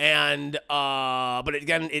 And but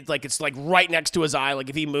again, it's like right next to his eye. Like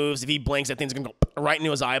if he moves, if he blinks, that thing's gonna go right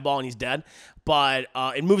into his eyeball and he's dead. But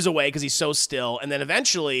it moves away because he's so still. And then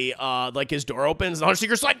eventually, like his door opens, the hunter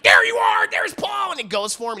seeker's like, "There you are, there's Paul!" And it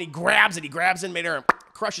goes for him, and he grabs it, in midair and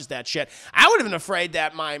crushes that shit. I would have been afraid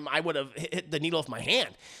that I would have hit the needle with my hand,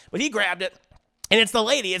 but he grabbed it, and it's the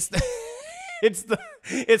lady, it's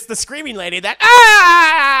the screaming lady that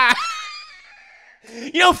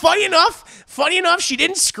funny enough, she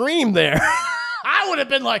didn't scream there. I would have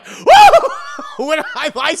been like, woo! When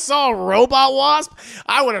I saw a robot wasp,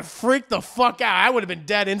 I would have freaked the fuck out. I would have been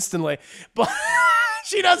dead instantly. But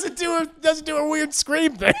she doesn't do a weird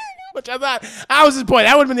scream thing, which I thought I was disappointed.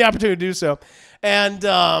 That would have been the opportunity to do so. And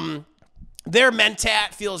their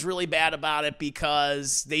Mentat feels really bad about it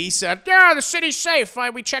because they said, yeah, the city's safe.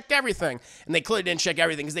 We checked everything. And they clearly didn't check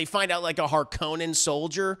everything because they find out like a Harkonnen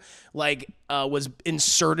soldier was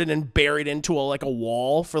inserted and buried into a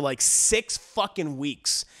wall for like 6 fucking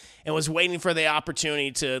weeks and was waiting for the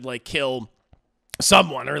opportunity to like kill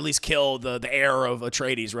someone, or at least kill the heir of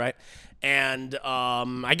Atreides, right? And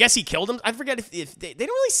I guess he killed him. I forget if they don't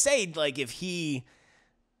really say like if he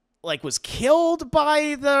was killed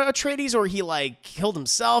by the Atreides or he killed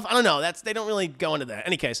himself. I don't know. They don't really go into that. In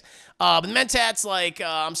any case, but the Mentat's like,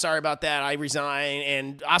 I'm sorry about that. I resign.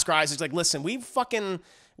 And Oscar Isaac's like, listen, I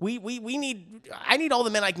need all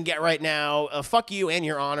the men I can get right now. Fuck you and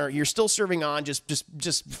your honor. You're still serving on.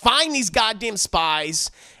 Just find these goddamn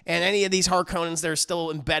spies and any of these Harkonnens that are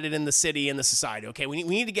still embedded in the city and the society. Okay, we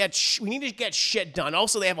need to get shit done.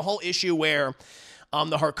 Also, they have a whole issue where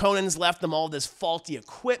the Harkonnens left them all this faulty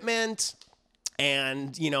equipment,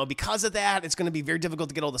 and because of that, it's going to be very difficult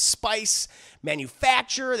to get all the spice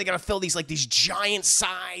manufactured. They got to fill these giant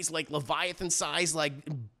size, Leviathan size,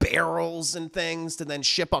 barrels and things to then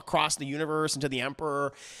ship across the universe and to the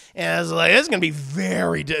Emperor. And it's going to be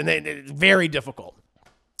very, very difficult,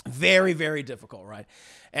 very, very difficult, right?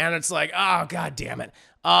 And it's like, oh, God damn it.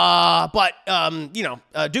 Duke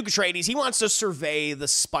Atreides, he wants to survey the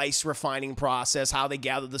spice refining process, how they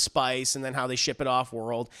gather the spice, and then how they ship it off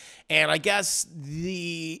world. And I guess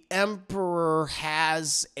the Emperor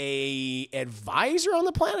has a advisor on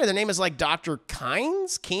the planet. Their name is like Dr.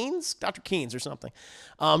 Dr. Keynes or something.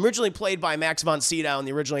 Originally played by Max von Sydow in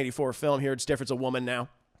the original 84 film. Here it's different. It's a woman now.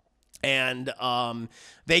 And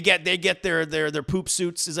they get their poop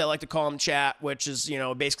suits, as I like to call them, chat, which is,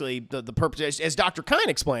 basically the purpose, as Dr. Kine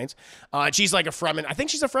explains. She's like a Fremen. I think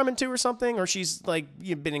she's a Fremen too or something, or she's like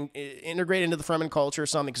been integrated into the Fremen culture or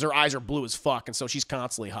something, because her eyes are blue as fuck, and so she's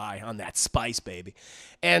constantly high on that spice, baby.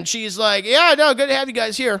 And she's like, yeah, no, good to have you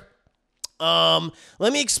guys here.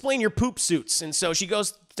 Let me explain your poop suits. And so she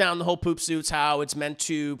goes down the whole poop suits, how it's meant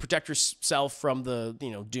to protect yourself from the,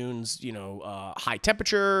 Dune's, high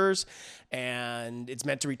temperatures, and it's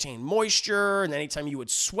meant to retain moisture. And anytime you would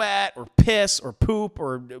sweat or piss or poop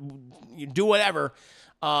or you do whatever,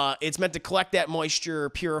 it's meant to collect that moisture,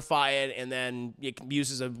 purify it, and then it can be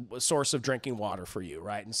used as a source of drinking water for you,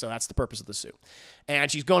 right? And so that's the purpose of the suit. And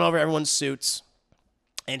she's going over everyone's suits.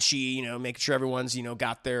 And she, making sure everyone's,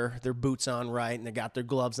 got their boots on right, and they got their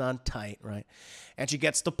gloves on tight, right? And she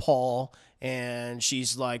gets to Paul, and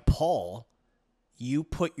she's like, Paul, you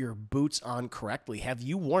put your boots on correctly. Have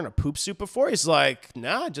you worn a poop suit before? He's like,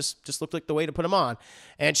 nah, just looked like the way to put them on.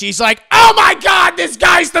 And she's like, oh my God, this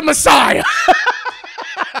guy's the Messiah.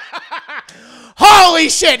 Holy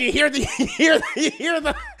shit! You hear the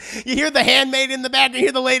handmaid in the back. You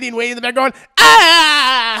hear the lady in waiting in the back going,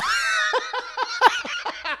 ah!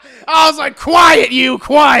 I was like, quiet, you,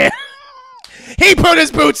 quiet. He put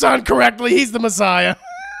his boots on correctly. He's the Messiah.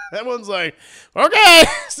 Everyone's like, okay.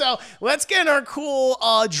 So let's get in our cool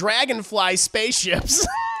dragonfly spaceships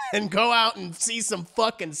and go out and see some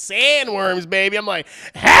fucking sandworms, baby. I'm like,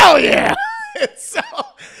 hell yeah. And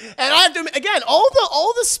I have to, again,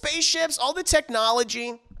 all the spaceships, all the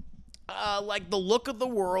technology, like the look of the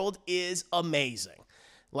world is amazing.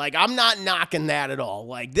 Like, I'm not knocking that at all.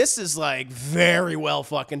 Like, this is, like, very well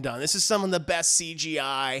fucking done. This is some of the best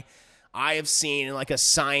CGI I have seen in, like, a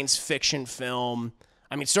science fiction film.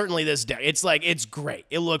 I mean, certainly this day. It's, like, it's great.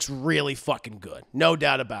 It looks really fucking good. No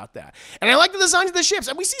doubt about that. And I like the designs of the ships.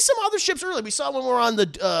 And we see some other ships earlier. We saw when we were on the,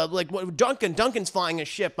 Duncan's flying a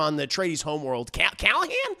ship on the Atreides homeworld.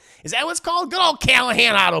 Callahan? Is that what it's called? Good old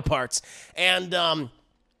Callahan Auto Parts. And,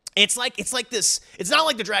 It's like this. It's not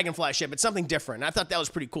like the Dragonfly ship. It's something different. And I thought that was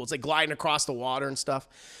pretty cool. It's like gliding across the water and stuff.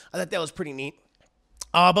 I thought that was pretty neat.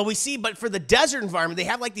 But for the desert environment, they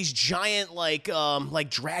have like these giant like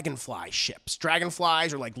dragonfly ships.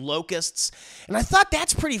 Dragonflies or like locusts, and I thought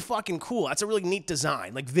that's pretty fucking cool. That's a really neat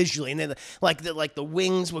design, like visually. And then the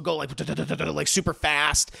wings would go like super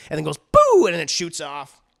fast, and then goes boo, and then it shoots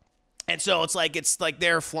off. And so it's like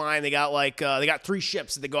they're flying. They got 3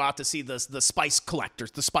 ships that they go out to see the spice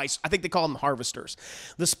collectors, I think they call them harvesters,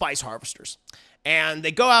 the spice harvesters. And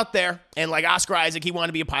they go out there, and like Oscar Isaac, he wanted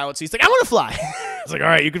to be a pilot, so he's like, I want to fly. It's like, all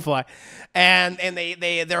right, you can fly. And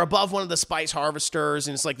they're above one of the spice harvesters,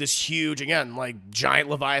 and it's like this huge, again, like giant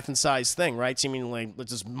Leviathan-sized thing, right? Seemingly like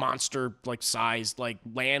this monster like sized like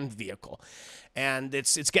land vehicle. And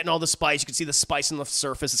it's getting all the spice. You can see the spice on the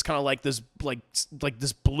surface. It's kind of like this like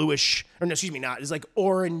this bluish, or no, excuse me, not. It's like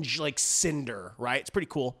orange, like cinder, right? It's pretty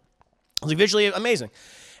cool. It's like visually amazing.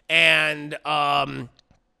 And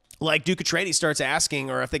like Duke Atreides starts asking,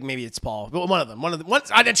 or I think maybe it's Paul, but one of them.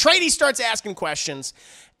 Atreides starts asking questions,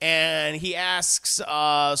 and he asks,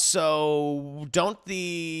 so don't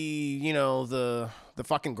the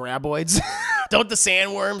fucking graboids, don't the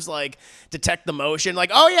sandworms like detect the motion?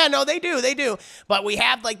 Like, oh yeah, no, they do. But we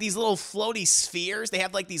have like these little floaty spheres. They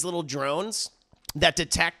have like these little drones that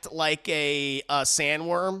detect like a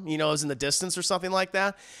sandworm, is in the distance or something like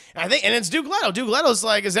that. And it's Duke Leto. Duke Leto's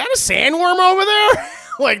like, is that a sandworm over there?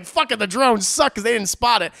 Like, fucking the drones suck because they didn't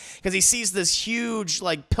spot it, because he sees this huge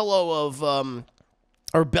like billow of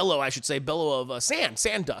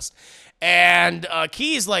sand dust. And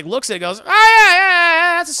Keyes like looks at it, goes, oh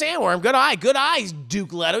yeah, that's a sandworm. Good eyes,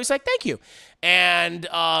 Duke Leto. He's like, thank you. And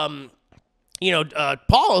Paul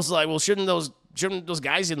is like, well, shouldn't those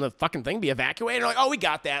guys in the fucking thing be evacuated? Like, oh, we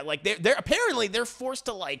got that. Like, they're apparently they're forced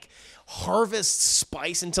to like harvest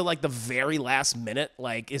spice until like the very last minute,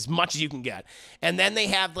 like as much as you can get. And then they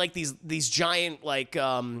have like these giant like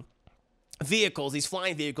vehicles, these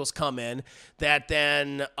flying vehicles come in that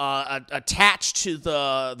then attach to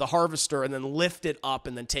the harvester and then lift it up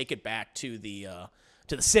and then take it back to the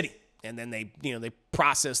city. And then they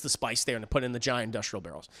process the spice there and put it in the giant industrial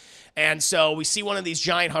barrels. And so we see one of these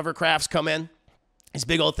giant hovercrafts come in. This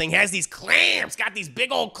big old thing has these clamps, got these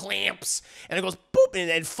big old clamps, and it goes boop, and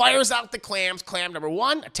it fires out the clams. Clam number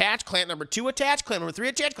 1, attached. Clam number 2, attached. Clam number 3,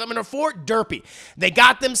 attached. Clam number 4, derpy. They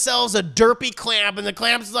got themselves a derpy clam, and the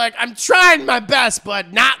clam's like, I'm trying my best,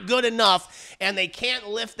 but not good enough, and they can't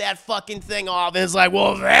lift that fucking thing off, and it's like,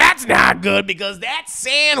 well, that's not good, because that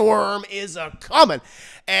sandworm is a-coming.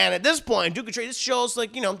 And at this point, Duke Atreides shows,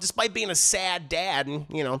 like, you know, despite being a sad dad and,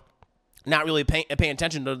 you know, not really paying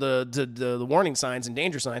attention to the warning signs and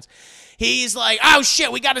danger signs, he's like, oh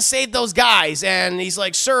shit, we got to save those guys. And he's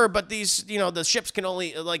like, sir, but these, you know, the ships can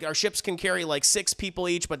only, like, our ships can carry like 6 people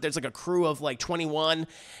each, but there's like a crew of like 21.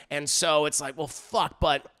 And so it's like, well, fuck,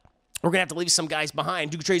 but we're going to have to leave some guys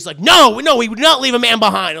behind. Duke Atreides is like, no, we would not leave a man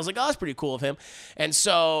behind. I was like, oh, that's pretty cool of him. And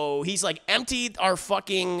so he's like, emptied our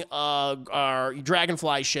fucking, our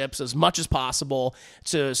Dragonfly ships as much as possible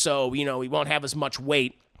so, you know, we won't have as much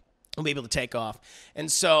weight. We'll be able to take off. And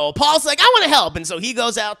so Paul's like, I want to help. And so he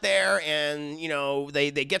goes out there and, you know,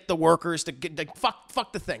 they get the workers to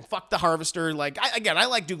fuck the thing. Fuck the harvester. Like, I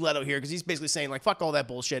like Duke Leto here because he's basically saying, like, fuck all that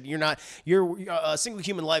bullshit. A single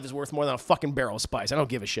human life is worth more than a fucking barrel of spice. I don't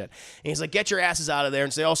give a shit. And he's like, get your asses out of there.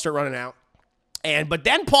 And so they all start running out. But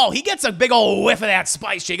then Paul, he gets a big old whiff of that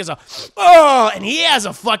spice. He goes, and he has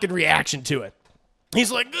a fucking reaction to it. He's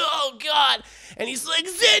like, oh, God. And he's like,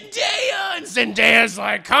 Zendaya. And Zendaya's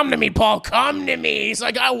like, come to me, Paul. Come to me. He's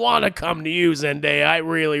like, I want to come to you, Zendaya. I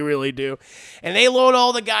really, really do. And they load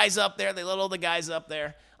all the guys up there. They load all the guys up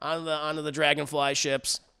there onto the Dragonfly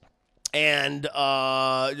ships. And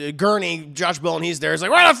Gurney, Josh Brolin, he's there. He's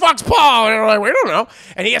like, where the fuck's Paul? And they're like, we don't know.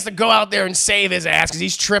 And he has to go out there and save his ass because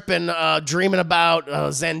he's tripping, dreaming about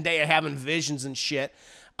Zendaya having visions and shit.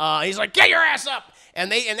 He's like, get your ass up. And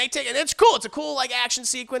they take, and it's cool. It's a cool, like, action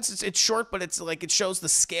sequence. It's short, but it's like, it shows the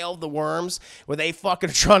scale of the worms where they fucking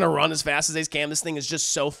are trying to run as fast as they can. This thing is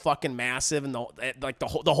just so fucking massive, and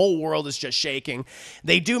the whole world is just shaking.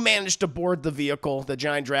 They do manage to board the vehicle, the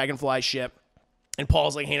giant Dragonfly ship. And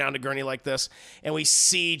Paul's like hanging on to Gurney like this, and we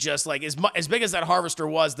see just like as big as that harvester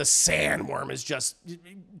was, the sandworm is just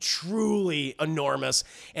truly enormous,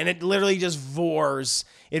 and it literally just vores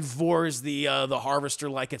the harvester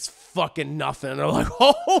like it's fucking nothing. And they're like,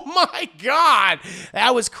 oh my God,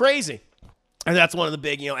 that was crazy. And that's one of the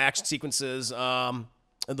big, you know, action sequences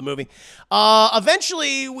of the movie.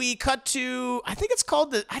 Eventually we cut to, I think it's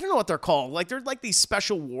called I don't know what they're called. Like, they're like these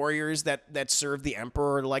special warriors that serve the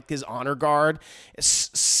emperor, like his honor guard.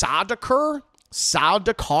 Sardaukar?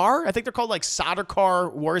 I think they're called like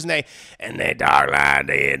Sardaukar warriors, and they dark line,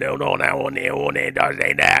 they don't know that one,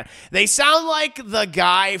 that. They sound like the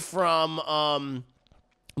guy from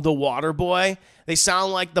The Water Boy. They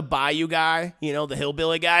sound like the Bayou guy, you know, the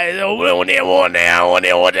hillbilly guy. That's what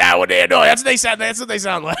they sound. That's what they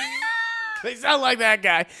sound like. They sound like that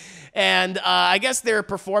guy. And I guess they're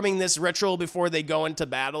performing this ritual before they go into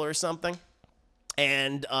battle or something.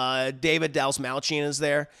 And David Dalsmalchian is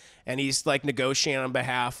there, and he's like negotiating on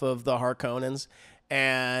behalf of the Harkonnens.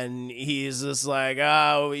 And he's just like,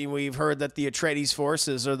 oh, we've heard that the Atreides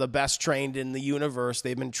forces are the best trained in the universe.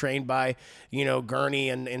 They've been trained by, you know, Gurney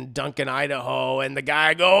and Duncan, Idaho. And the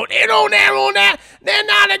guy goes, they don't on that. They're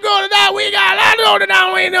not going to that. We got a lot of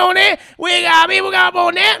that. We know that. We got people got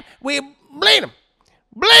on that. We bleed them.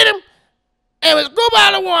 And we go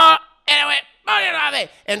by the wall. And we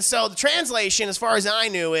and so the translation, as far as I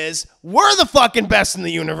knew, is we're the fucking best in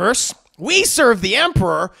the universe. We serve the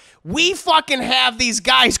emperor. We fucking have these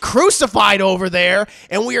guys crucified over there,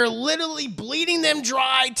 and we are literally bleeding them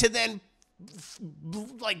dry to then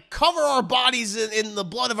like cover our bodies in the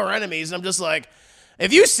blood of our enemies. And I'm just like,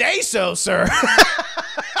 if you say so, sir.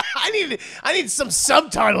 I need some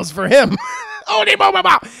subtitles for him.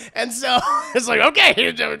 And so it's like,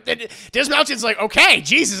 okay. Dismountion's like, okay,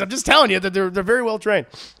 Jesus, I'm just telling you that they're very well trained.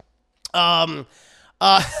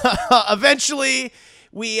 Eventually,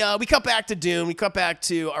 we cut back to Dune. We cut back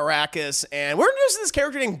to Arrakis, and we're introduced to this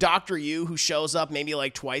character named Dr. Yu, who shows up maybe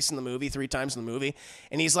like twice in the movie, 3 times in the movie,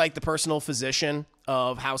 and he's like the personal physician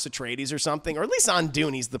of House Atreides or something, or at least on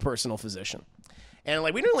Dune, he's the personal physician. And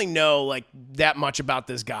like we don't really know like that much about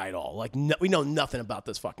this guy at all. Like we know nothing about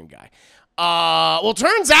this fucking guy. Well,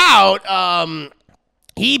 turns out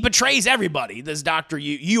he betrays everybody. This Dr.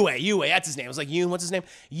 Yue, that's his name. I was like, what's his name?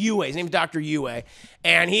 Yue. His name's Dr. Yue.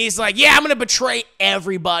 And he's like, yeah, I'm going to betray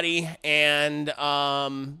everybody. And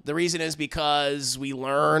the reason is because we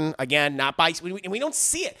learn, again, not by, we don't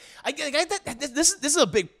see it. This is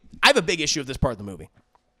I have a big issue with this part of the movie.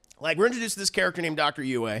 Like, we're introduced to this character named Dr.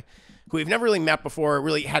 Yue, who we've never really met before,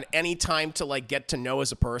 really had any time to like get to know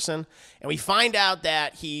as a person. And we find out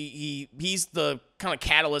that he's the kind of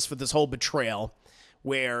catalyst for this whole betrayal,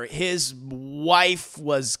 where his wife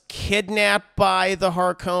was kidnapped by the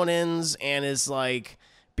Harkonnens and is like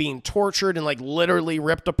being tortured and like literally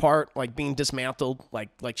ripped apart, like being dismantled, like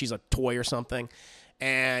she's a toy or something.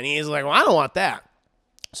 And he's like, well, I don't want that.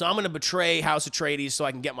 So I'm going to betray House Atreides so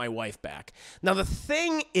I can get my wife back. Now, the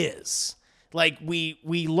thing is, like, we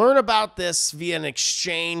learn about this via an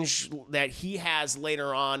exchange that he has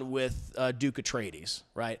later on with Duke Atreides,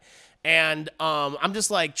 right? And I'm just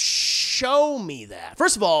like, show me that.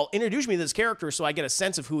 First of all, introduce me to this character so I get a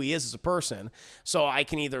sense of who he is as a person, so I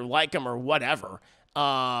can either like him or whatever.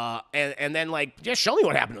 And then, like, just show me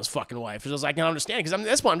what happened to his fucking wife, so I can understand. Because at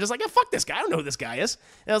this point, I'm just like, yeah, fuck this guy. I don't know who this guy is.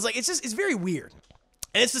 And I was like, it's very weird.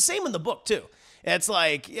 And it's the same in the book, too. It's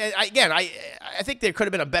like, I think there could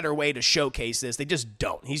have been a better way to showcase this. They just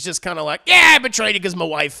don't. He's just kind of like, yeah, I betrayed you because my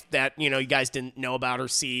wife that, you guys didn't know about or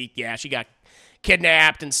see, yeah, she got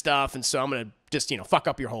kidnapped and stuff, and so I'm going to just, fuck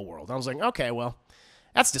up your whole world. I was like, okay, well,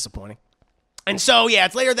 that's disappointing. And so, yeah,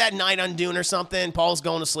 it's later that night on Dune or something. Paul's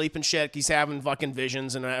going to sleep and shit. He's having fucking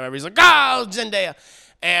visions, and everybody's like, oh, Zendaya.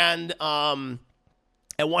 And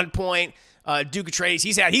at one point, Duke Atreides,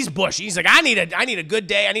 he's bushy. He's like, I need a good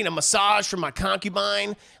day. I need a massage from my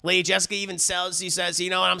concubine. Lady Jessica even says, you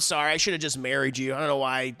know what, I'm sorry. I should have just married you. I don't know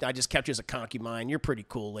why I just kept you as a concubine. You're pretty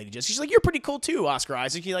cool, Lady Jessica. She's like, you're pretty cool too, Oscar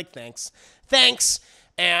Isaac. He's like, thanks.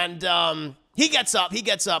 And he gets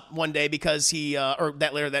up one day because or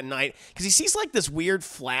later that night, because he sees like this weird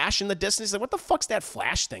flash in the distance. He's like, what the fuck's that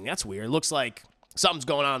flash thing? That's weird. It looks like something's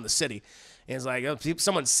going on in the city. And it's like, oh,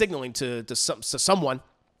 someone's signaling to someone.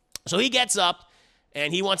 So he gets up,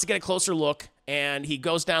 and he wants to get a closer look, and he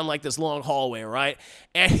goes down, like, this long hallway, right?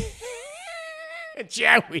 And,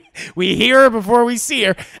 yeah, we hear her before we see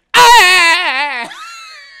her. Ah!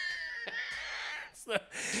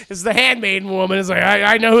 It's the handmaiden woman. It's like,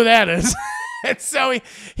 I know who that is. And so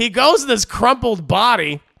he goes to this crumpled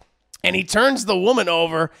body, and he turns the woman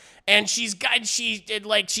over, and she's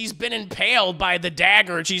been impaled by the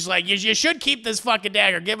dagger. And she's like, you should keep this fucking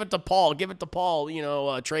dagger. Give it to Paul.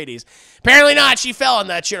 Atreides. Apparently not. She fell on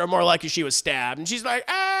that shit, or more likely she was stabbed. And she's like,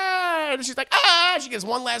 ah. And she's like, ah. She gets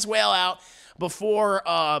one last wail out before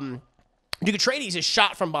Duke Atreides is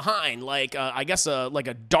shot from behind. Like, I guess like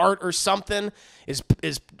a dart or something is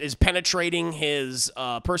penetrating his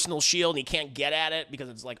personal shield, and he can't get at it because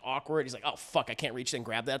it's like awkward. He's like, oh fuck, I can't reach and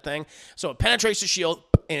grab that thing. So it penetrates the shield,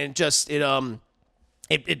 and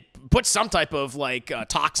it puts some type of like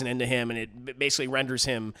toxin into him, and it basically renders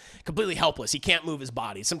him completely helpless. He can't move his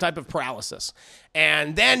body. Some type of paralysis.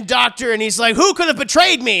 And then and he's like, who could have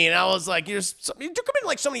betrayed me? And I was like, there could have been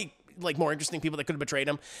like so many like more interesting people that could have betrayed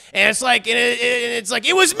him. And it's like,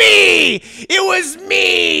 it was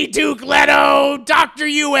me, Duke Leto, Dr.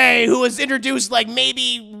 Yue, who was introduced like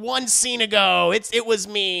maybe one scene ago. It was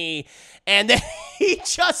me. And then he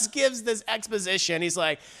just gives this exposition. He's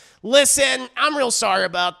like, listen, I'm real sorry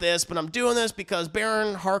about this, but I'm doing this because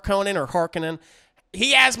Baron Harkonnen,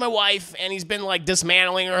 he has my wife, and he's been like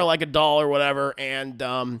dismantling her like a doll or whatever. And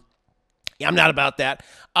yeah, I'm not about that.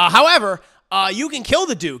 However, you can kill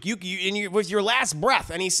the Duke with your last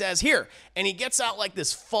breath. And he says, here. And he gets out like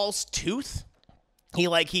this false tooth. He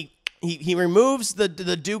removes the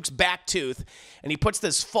Duke's back tooth, and he puts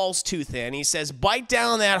this false tooth in. He says, bite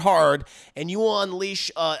down that hard, and you will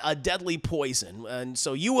unleash a deadly poison. And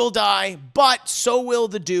so you will die, but so will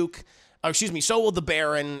the Duke. So will the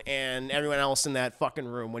Baron and everyone else in that fucking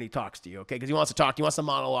room when he talks to you, okay? Because he wants to talk. He wants to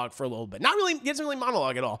monologue for a little bit. He doesn't really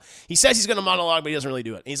monologue at all. He says he's going to monologue, but he doesn't really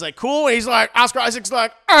do it. He's like, cool. And he's like, Oscar Isaac's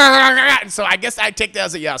like, and so I guess I take that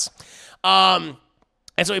as a yes. And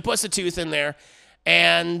so he puts the tooth in there.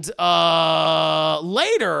 And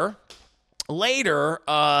later,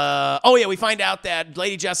 we find out that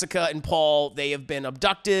Lady Jessica and Paul, they have been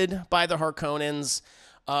abducted by the Harkonnens,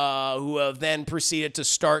 who have then proceeded to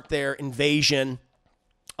start their invasion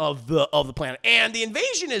of the planet. And the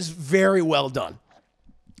invasion is very well done.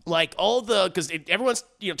 Like because everyone's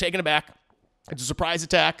taken aback. It's a surprise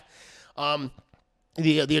attack. The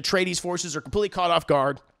Atreides forces are completely caught off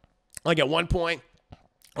guard. Like at one point,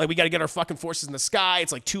 like we got to get our fucking forces in the sky.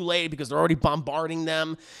 It's like too late because they're already bombarding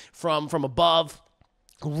them from above.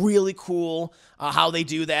 Really cool how they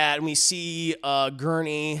do that. And we see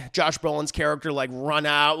Gurney, Josh Brolin's character, like run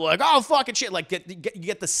out, like, oh, fucking shit. Like you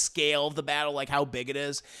get the scale of the battle, like how big it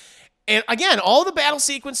is. And again, all the battle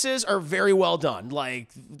sequences are very well done. Like,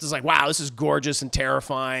 it's like, wow, this is gorgeous and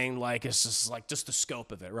terrifying. Like, it's just like just the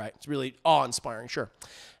scope of it, right? It's really awe-inspiring, sure.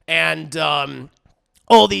 And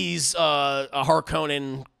all these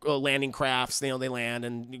Harkonnen landing crafts, they land,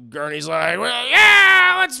 and Gurney's like, well,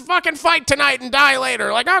 yeah, let's fucking fight tonight and die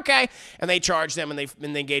later. Like, okay. And they charge them, and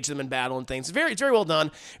they engage them in battle and things. It's very well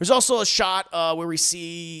done. There's also a shot where we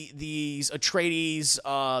see these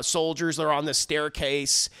Atreides soldiers that are on this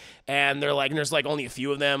staircase, and they're like, and there's like only a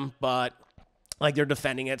few of them, but like they're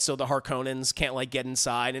defending it, so the Harkonnens can't like get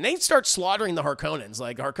inside, and they start slaughtering the Harkonnens.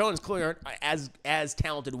 Like Harkonnens clearly aren't as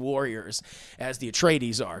talented warriors as the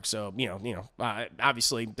Atreides are. So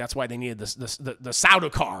obviously that's why they needed the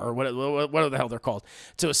Sardaukar, or what the hell they're called,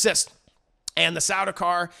 to assist. And the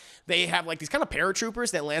Sardaukar, they have like these kind of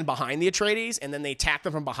paratroopers that land behind the Atreides, and then they attack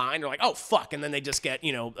them from behind. They're like, oh fuck, and then they just get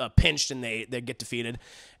pinched and they get defeated,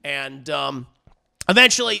 and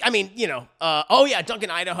eventually, I mean, oh yeah,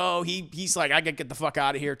 Duncan Idaho, he's like, I gotta get the fuck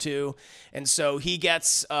out of here too. And so he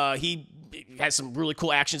gets, he has some really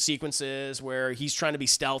cool action sequences where he's trying to be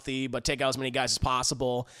stealthy, but take out as many guys as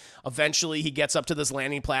possible. Eventually, he gets up to this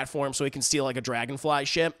landing platform so he can steal like a dragonfly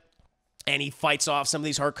ship. And he fights off some of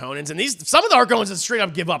these Harkonnens, and some of the Harkonnens just straight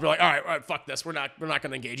up give up. They're like, all right, fuck this. We're not going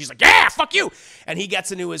to engage. He's like, yeah, fuck you. And he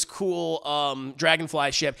gets into his cool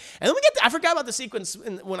dragonfly ship. And then I forgot about the sequence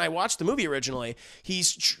when I watched the movie originally.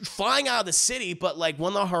 He's flying out of the city, but like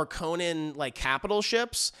one of the Harkonnen like capital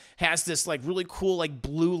ships has this like really cool like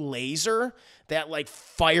blue laser that like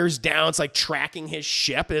fires down. It's like tracking his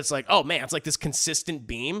ship, and it's like, oh man, it's like this consistent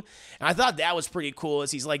beam. And I thought that was pretty cool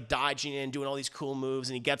as he's like dodging and doing all these cool moves,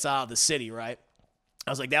 and he gets out of the city, right? I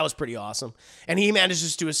was like, that was pretty awesome. And he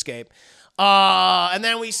manages to escape. And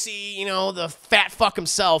then we see, the fat fuck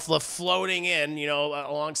himself floating in,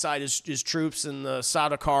 alongside his troops and the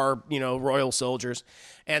Sardaukar, royal soldiers.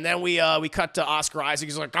 And then we cut to Oscar Isaac.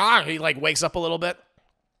 He's like, he like wakes up a little bit,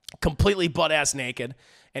 completely butt-ass naked.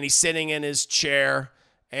 And he's sitting in his chair,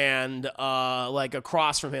 and like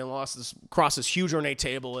across from him, across this huge ornate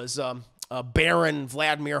table, is Baron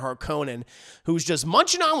Vladimir Harkonnen, who's just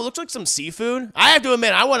munching on what looks like some seafood. I have to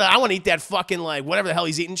admit, I want to eat that fucking like whatever the hell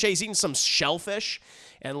he's eating. He's eating some shellfish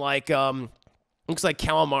and like looks like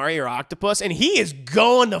calamari or octopus, and he is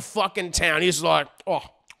going to fucking town. He's like,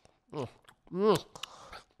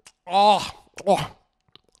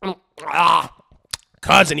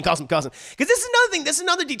 cousin. He calls him cousin. Because this is another thing. This is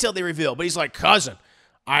another detail they reveal. But he's like, cousin,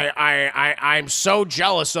 I'm so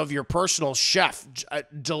jealous of your personal chef.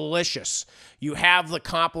 Delicious. You have the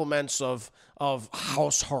compliments of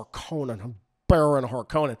House Harkonnen, Baron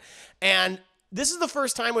Harkonnen. And this is the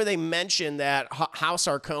first time where they mention that House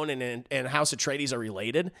Harkonnen and House Atreides are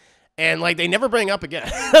related. And, like, they never bring up again.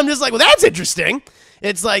 I'm just like, well, that's interesting.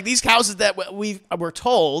 It's like these houses that we're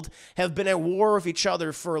told have been at war with each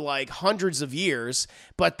other for, like, hundreds of years,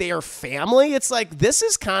 but they are family. It's like, this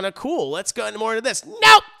is kind of cool. Let's go into more of this.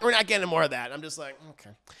 Nope, we're not getting more of that. I'm just like,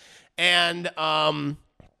 okay. And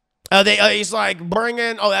he's like, bring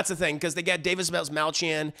in, that's the thing, because they get Davis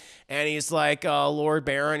Malchian, and he's like, Lord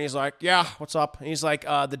Baron. He's like, yeah, what's up? And he's like,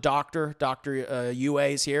 the doctor, Dr. Yue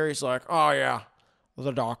is here. He's like, oh, yeah.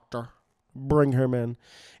 The doctor, bring him in.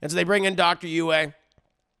 And so they bring in Dr. Yue,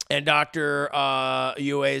 and Dr.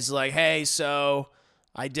 Yue is like, hey, so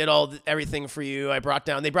I did everything for you. They brought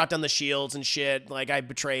down the shields and shit. Like, I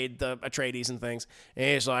betrayed the Atreides and things. And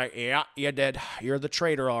he's like, yeah, you did. You're the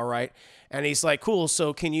traitor, all right. And he's like, cool,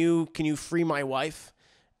 so can you free my wife?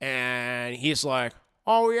 And he's like,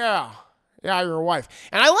 oh, yeah. Yeah, your wife.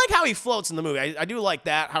 And I like how he floats in the movie. I do like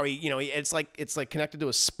that, how he, it's like connected to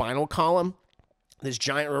a spinal column. This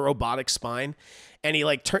giant robotic spine, and he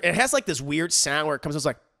like it has like this weird sound where it comes. It's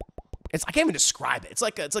like I can't even describe it. It's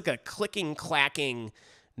like a clicking, clacking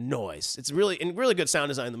noise. It's really good sound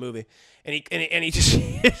design in the movie. And he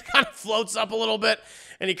just kind of floats up a little bit,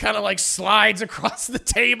 and he kind of like slides across the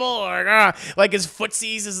table, or like his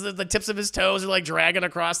footsies, the tips of his toes are like dragging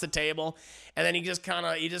across the table, and then he just kind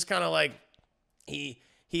of like he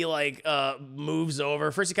moves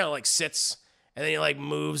over. First he kind of like sits. And then he, like,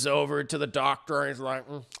 moves over to the doctor, and he's like,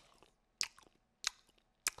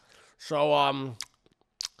 so,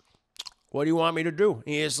 what do you want me to do?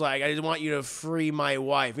 He's like, I just want you to free my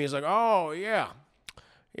wife. And he's like, oh, yeah.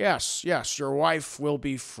 Yes, your wife will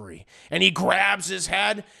be free. And he grabs his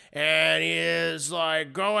head, and he is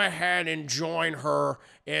like, go ahead and join her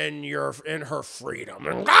in her freedom.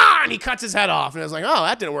 And he cuts his head off, and I was like, oh,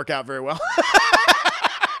 that didn't work out very well.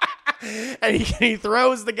 And he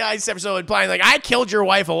throws the guy's scepter, so implying, like, I killed your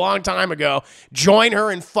wife a long time ago. Join her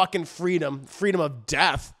in fucking freedom of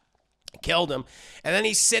death. Killed him. And then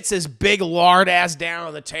he sits his big lard ass down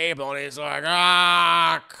on the table, and he's like,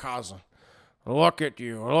 cousin, look at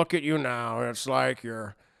you now. It's like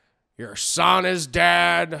your son is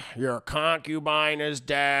dead, your concubine is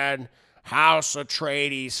dead, House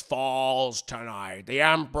Atreides falls tonight. The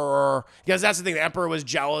Emperor, because that's the thing, the Emperor was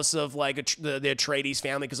jealous of like the Atreides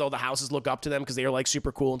family because all the houses look up to them because they are like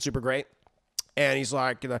super cool and super great. And he's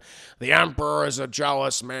like, the Emperor is a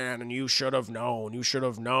jealous man, and you should have known. You should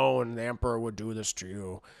have known the Emperor would do this to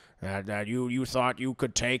you. That you thought you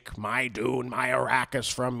could take my Dune, my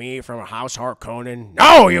Arrakis from me, from House Harkonnen.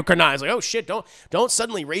 No, you could not. It's like, oh shit, don't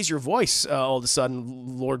suddenly raise your voice all of a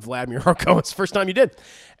sudden, Lord Vladimir Harkonnen. It's the first time you did.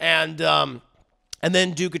 And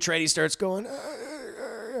then Duke Atreides starts going,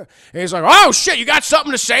 and he's like, oh shit, you got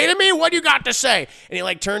something to say to me? What do you got to say? And he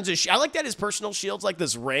like turns his I like that his personal shield's like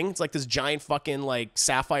this ring. It's like this giant fucking like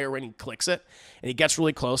sapphire ring. He clicks it and he gets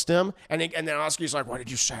really close to him. And then Oscar's like, what did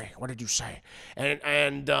you say? What did you say?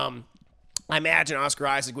 And I imagine Oscar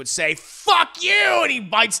Isaac would say, fuck you! And he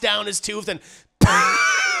bites down his tooth and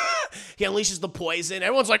he unleashes the poison.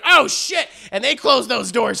 Everyone's like, oh shit! And they close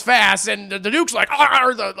those doors fast. And the Duke's like,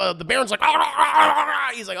 the Baron's like,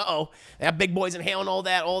 he's like, uh-oh. That big boy's inhaling all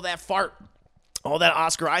that fart. All that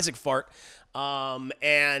Oscar Isaac fart.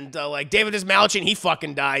 Like David is Malchin, he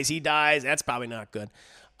fucking dies. He dies. That's probably not good.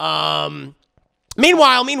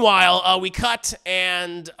 Meanwhile, we cut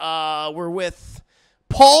and we're with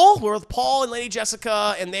Paul. We're with Paul and Lady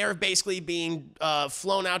Jessica, and they're basically being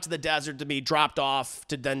flown out to the desert to be dropped off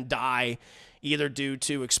to then die, either due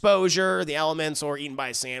to exposure, the elements, or eaten by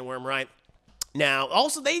a sandworm, right? Now,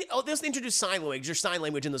 also, they introduced sign language. There's sign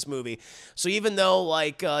language in this movie. So even though,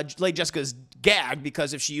 like, Lady Jessica's gagged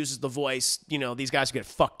because if she uses the voice, you know, these guys get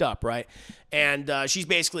fucked up, right? And she's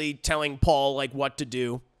basically telling Paul, like, what to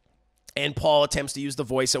do. And Paul attempts to use the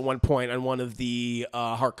voice at one point on one of the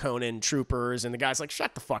Harkonnen troopers, and the guy's like,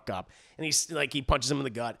 shut the fuck up. And he's like, he punches him in the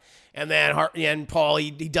gut. And then Paul,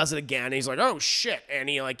 he does it again, and he's like, oh, shit. And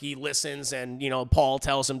he listens, and, you know, Paul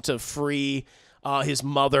tells him to free his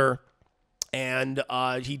mother. And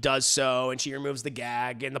he does so, and she removes the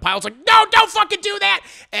gag, and the pilot's like, no, don't fucking do that!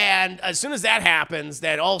 And as soon as that happens,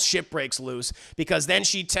 then all shit breaks loose, because then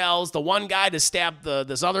she tells the one guy to stab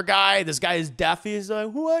this other guy. This guy is deaf. He's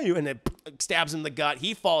like, who are you? And it stabs him in the gut.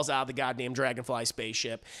 He falls out of the goddamn Dragonfly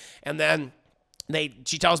spaceship. And then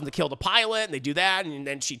she tells him to kill the pilot, and they do that, and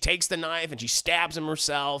then she takes the knife, and she stabs him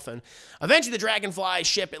herself, and eventually the Dragonfly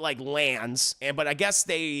ship, it, like, lands, but I guess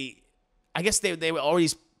they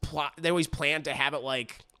always planned to have it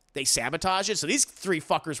like they sabotage it. So these three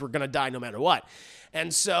fuckers were going to die no matter what.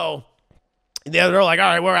 And so they're like, all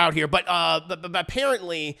right, we're out here. But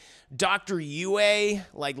apparently Dr. Yue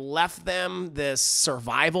like left them this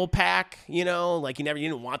survival pack, you know, like you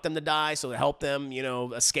didn't want them to die. So to help them, you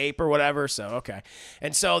know, escape or whatever. So, okay.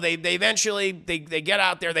 And so they eventually get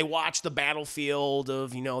out there. They watch the battlefield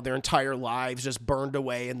of, you know, their entire lives just burned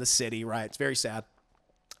away in the city. Right. It's very sad.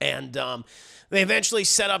 And they eventually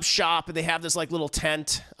set up shop, and they have this like little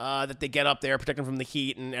tent that they get up there, protect them from the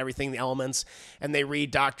heat and everything, the elements. And they read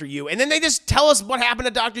Dr. Yue, and then they just tell us what happened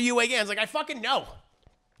to Dr. Yue again. It's like, I fucking know.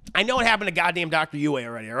 I know what happened to goddamn Dr. Yue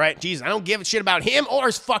already. All right, Jesus, I don't give a shit about him or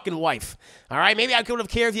his fucking wife. All right, maybe I could have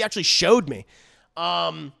cared if he actually showed me.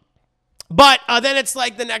 But then it's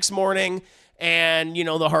like the next morning. And, you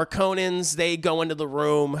know, the Harkonnens, they go into the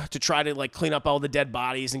room to try to, like, clean up all the dead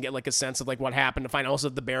bodies and get, like, a sense of, like, what happened to find also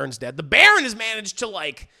that the Baron's dead. The Baron has managed to,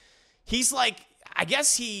 like, he's, like, I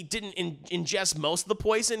guess he didn't ingest most of the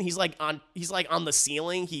poison. He's, like, on the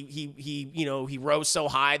ceiling. He you know, he rose so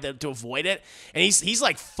high to avoid it. And he's,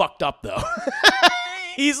 like, fucked up, though.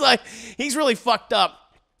 He's really fucked up.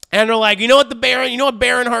 And they're like, you know what Baron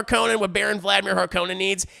Harkonnen, what Baron Vladimir Harkonnen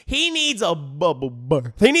needs? He needs a bubble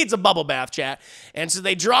bath. He needs a bubble bath, chat. And so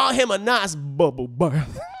they draw him a nice bubble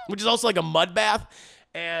bath, which is also like a mud bath.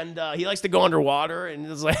 And he likes to go underwater. And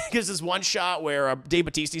there's this one shot where Dave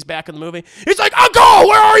Bautista's back in the movie. He's like, Uncle,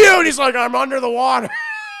 where are you? And he's like, I'm under the water.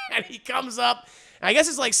 And he comes up. And I guess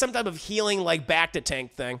it's like some type of healing, like back to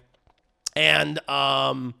tank thing. And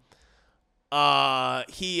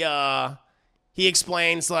he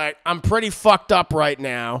explains, like, I'm pretty fucked up right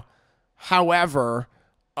now. However,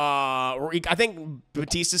 I think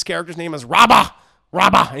Bautista's character's name is Rabba.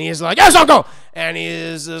 And he's like, yes, Uncle. And he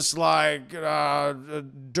is just like,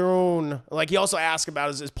 Dune. Like, he also asked about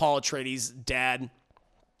is Paul Atreides dead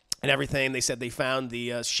and everything. They said they found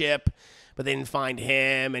the ship, but they didn't find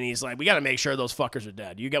him. And he's like, we got to make sure those fuckers are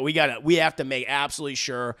dead. We have to make absolutely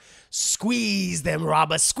sure. Squeeze them,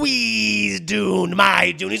 Rabba. Squeeze Dune,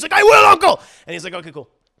 my Dune. He's like, I will, Uncle. And he's like, okay, cool.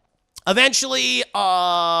 Eventually,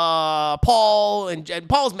 Paul's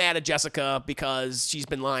mad at Jessica because she's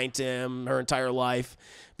been lying to him her entire life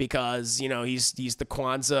because, you know, he's the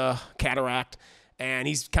Kwanzaa cataract, and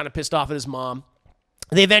he's kind of pissed off at his mom.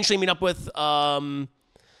 They eventually meet up with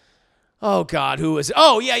oh God, who is it?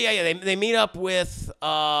 Oh, yeah. They meet up with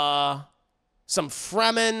some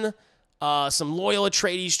Fremen, some loyal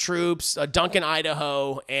Atreides troops, Duncan,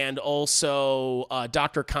 Idaho, and also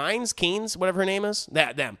Dr. Keynes, whatever her name is,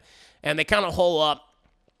 them. And they kind of hole up,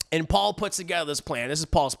 and Paul puts together this plan. This is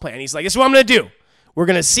Paul's plan. He's like, this is what I'm going to do. We're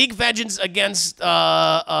going to seek vengeance against the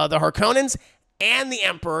Harkonnens and the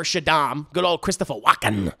Emperor Shaddam, good old Christopher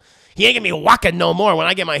Walken. He ain't going to be walking no more when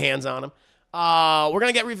I get my hands on him. We're going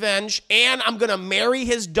to get revenge, and I'm going to marry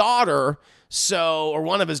his daughter, or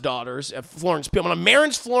one of his daughters, Florence Pugh. I'm going to marry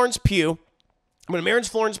Florence Pugh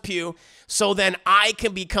so then I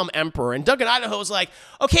can become emperor. And Duncan Idaho's like,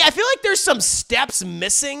 okay, I feel like there's some steps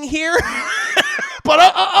missing here.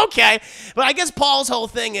 But okay. But I guess Paul's whole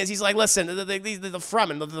thing is he's like, listen, the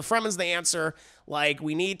Fremen's the answer. Like,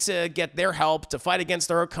 we need to get their help to fight against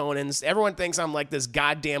the Harkonnens. Everyone thinks I'm like this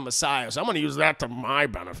goddamn messiah, so I'm going to use that to my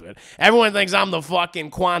benefit. Everyone thinks I'm the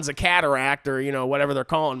fucking Kwanzaa cataract or, whatever they're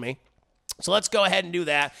calling me. So let's go ahead and do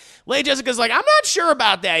that. Lady Jessica's like, I'm not sure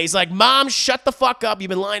about that. He's like, Mom, shut the fuck up. You've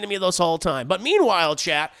been lying to me this whole time. But meanwhile,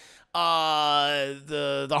 chat,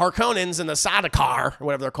 the Harkonnens and the Sardaukar, or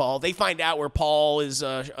whatever they're called, they find out where Paul is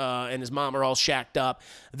and his mom are all shacked up.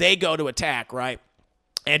 They go to attack, right?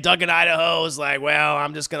 And Duncan Idaho is like, well,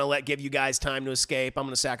 I'm just going to give you guys time to escape. I'm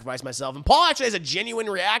going to sacrifice myself. And Paul actually has a genuine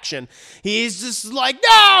reaction. He's just like,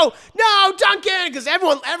 no, Duncan, because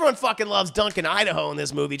everyone fucking loves Duncan Idaho in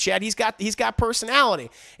this movie, Chad. He's got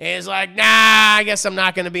personality. And he's like, nah, I guess I'm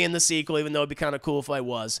not going to be in the sequel, even though it'd be kind of cool if I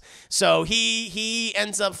was. So he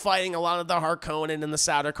ends up fighting a lot of the Harkonnen and the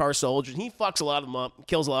Sardaukar soldiers. He fucks a lot of them up,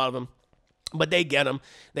 kills a lot of them. But they get him.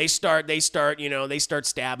 They start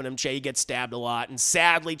stabbing him. He gets stabbed a lot. And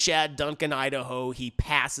sadly, Chad, Duncan Idaho, he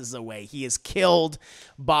passes away. He is killed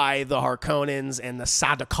by the Harkonnens and the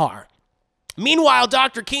Sardaukar. Meanwhile,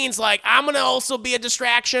 Dr. Keen's like, I'm going to also be a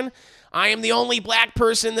distraction. I am the only black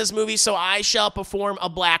person in this movie, so I shall perform a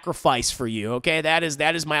blackifice for you, okay? That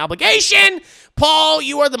is my obligation. Paul,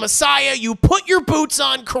 you are the Messiah. You put your boots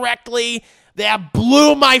on correctly. That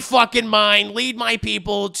blew my fucking mind. Lead my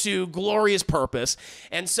people to glorious purpose.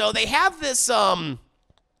 And so they have this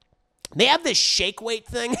shake weight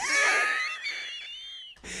thing.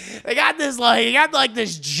 They got this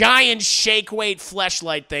giant shake weight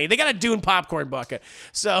fleshlight thing. They got a Dune popcorn bucket.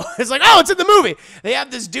 So it's like, oh, it's in the movie. They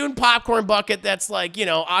have this Dune popcorn bucket that's like, you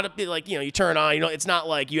turn on, it's not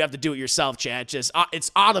like you have to do it yourself, Chad.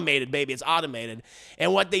 It's automated, baby. It's automated.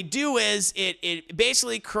 And what they do is it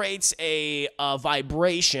basically creates a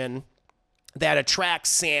vibration that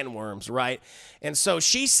attracts sandworms, right? And so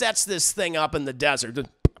she sets this thing up in the desert,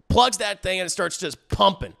 plugs that thing, and it starts just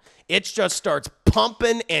pumping. It just starts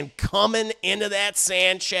pumping and coming into that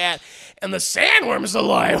sand, chat. And the sandworms are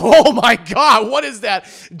like, oh my God, what is that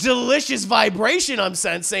delicious vibration I'm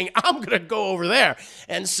sensing? I'm going to go over there.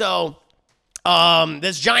 And so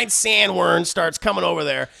this giant sandworm starts coming over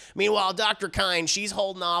there. Meanwhile, Dr. Kine, she's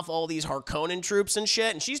holding off all these Harkonnen troops and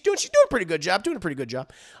shit, and she's doing a pretty good job, but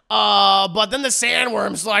then the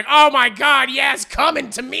sandworm's like, oh my God, yes,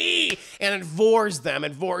 coming to me, and it vores them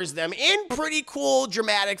in pretty cool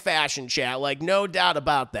dramatic fashion, chat. Like, no doubt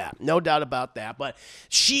about that. But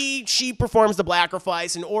she performs the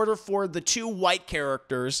blackifice in order for the two white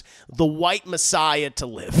characters, the white Messiah, to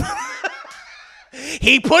live.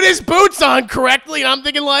 He put his boots on correctly, and I'm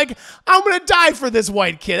thinking, like, I'm going to die for this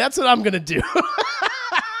white kid. That's what I'm going to do.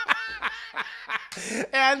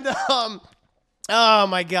 And, oh,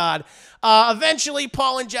 my God. Eventually,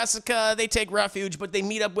 Paul and Jessica, they take refuge, but they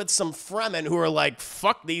meet up with some Fremen who are like,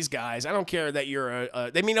 fuck these guys. I don't care that you're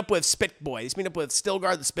they meet up with Spit Boy. They meet up with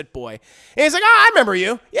Stilgar the Spit Boy. And he's like, oh, I remember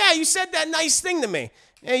you. Yeah, you said that nice thing to me.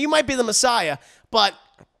 Yeah, you might be the Messiah. But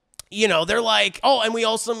they're like, oh, and we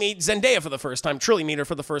also meet Zendaya for the first time, truly meet her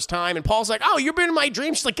for the first time. And Paul's like, oh, you've been in my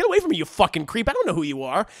dreams. She's like, get away from me, you fucking creep. I don't know who you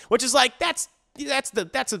are. Which is like, that's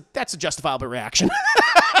a justifiable reaction.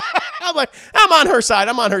 I'm like, I'm on her side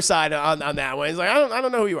on that one. He's like, I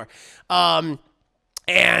don't know who you are.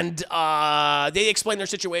 And they explain their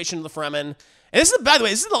situation to the Fremen. And this is, by the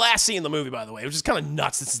way, this is the last scene in the movie, by the way, which is kind of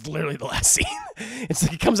nuts. This is literally the last scene. It's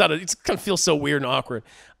like, it kind of feels so weird and awkward.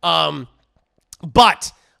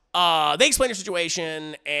 But they explain their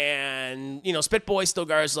situation, and Spit Boy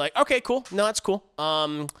Stilgar is like, okay, cool, no, that's cool.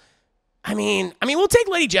 I mean, we'll take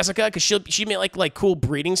Lady Jessica because she made like cool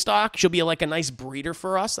breeding stock. She'll be like a nice breeder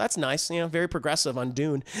for us. That's nice, very progressive on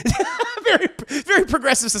Dune. very, very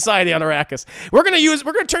progressive society on Arrakis. We're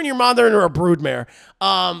gonna turn your mother into a broodmare.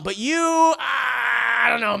 But you, I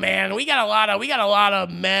don't know, man. We got a lot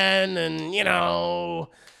of men, and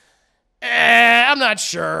I'm not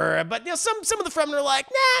sure, but some of the Fremen are like,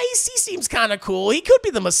 nah, he seems kind of cool. He could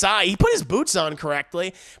be the Messiah. He put his boots on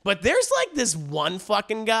correctly. But there's like this one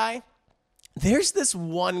fucking guy. There's this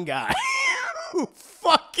one guy who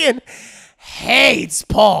fucking hates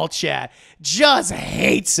Paul, chat. Just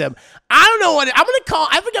hates him. I don't know what I'm gonna call.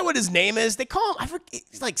 I forget what his name is. They call him.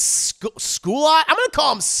 He's like School. I'm gonna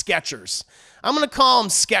call him Skechers. I'm gonna call him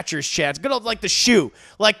Skechers, chat. It's good old like the shoe,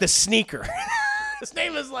 like the sneaker. His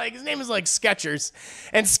name is like Skechers,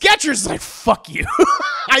 and Skechers is like, fuck you.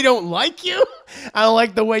 I don't like you. I don't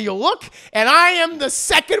like the way you look, and I am the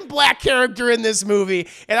second black character in this movie,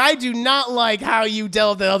 and I do not like how you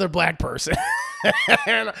dealt with the other black person.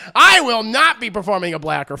 And I will not be performing a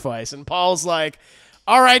blackerface. And Paul's like,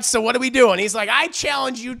 all right, so what are we doing? He's like, I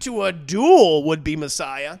challenge you to a duel, would-be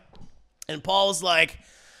Messiah. And Paul's like,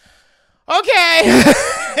 okay.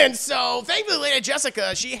 And so, thankfully, Lady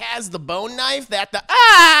Jessica, she has the bone knife that the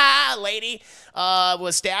lady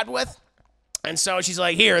was stabbed with. And so she's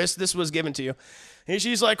like, here, this was given to you. And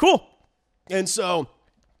she's like, cool. And so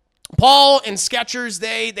Paul and Skechers,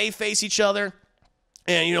 they face each other.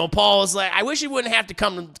 And, you know, Paul is like, I wish he wouldn't have to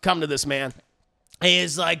come to this, man. And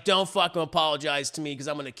he's like, don't fucking apologize to me because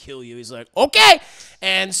I'm going to kill you. He's like, okay.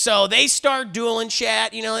 And so they start dueling,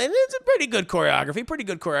 chat, you know, and it's a pretty good choreography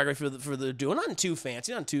for the duel. Not too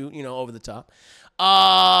fancy, not too, you know, over the top.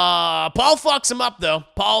 Paul fucks him up, though.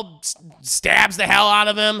 Paul stabs the hell out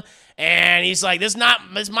of him. And he's like, this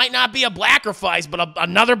might not be a blackerface, but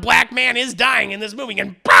another black man is dying in this movie.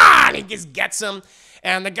 And bah! He just gets him.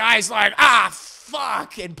 And the guy's like,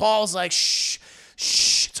 fuck. And Paul's like, shh,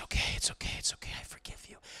 it's okay.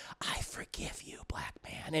 I forgive you, black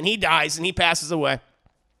man. And he dies, and he passes away.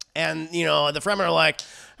 And, you know, the Fremen are like,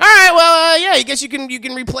 all right, well, yeah, I guess you can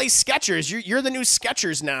replace Skechers. You're the new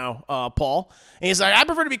Skechers now, Paul. And he's like, I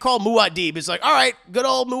prefer to be called Muad'Dib. He's like, all right, good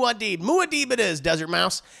old Muad'Dib. Muad'Dib it is, Desert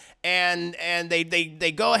Mouse. And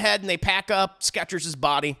they go ahead and they pack up Skechers'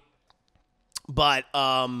 body. But,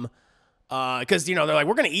 because, you know, they're like,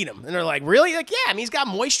 we're going to eat him. And they're like, really? Like, yeah, I mean, he's got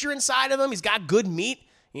moisture inside of him. He's got good meat.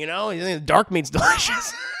 You know, dark meat's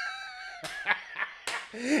delicious.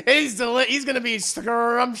 He's going to be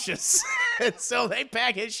scrumptious. And so they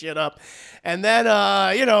pack his shit up. And then,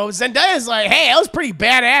 you know, Zendaya's like, hey, that was pretty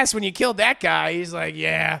badass when you killed that guy. He's like,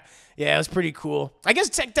 yeah, it was pretty cool. I guess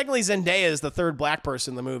technically Zendaya is the third black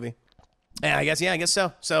person in the movie. And I guess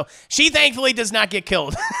so. So she thankfully does not get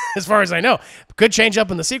killed, as far as I know. Could change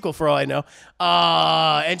up in the sequel for all I know.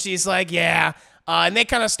 And she's like, yeah. And they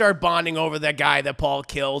kind of start bonding over that guy that Paul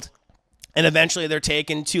killed. And eventually they're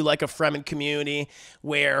taken to like a Fremen community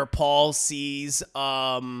where Paul sees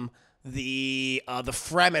the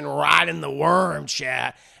Fremen riding the worm,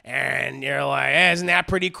 chat. And you're like, hey, isn't that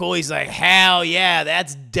pretty cool? He's like, hell yeah,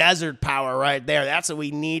 that's desert power right there. That's what we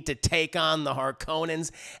need to take on the Harkonnens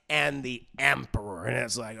and the Emperor. And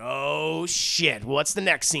it's like, oh shit, what's the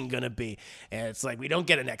next scene gonna be? And it's like, we don't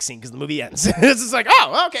get a next scene because the movie ends. It's just like,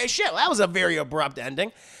 oh, okay, shit, well, that was a very abrupt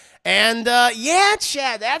ending. And yeah,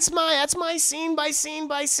 chat, that's my scene by scene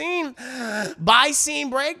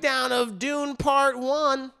breakdown of Dune Part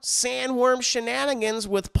 1, Sandworm Shenanigans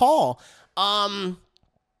with Paul.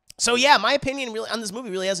 So yeah, my opinion really on this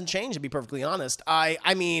movie really hasn't changed, to be perfectly honest.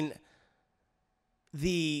 I mean,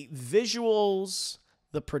 the visuals,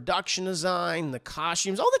 the production design, the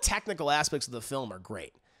costumes, all the technical aspects of the film are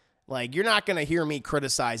great. Like, you're not going to hear me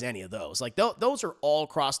criticize any of those. Like, those are all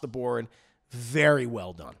across the board very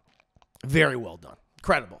well done. Very well done.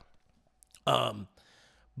 Incredible.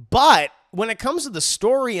 But when it comes to the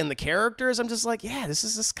story and the characters, I'm just like, yeah, this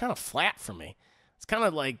is just kind of flat for me. It's kind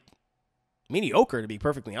of like mediocre, to be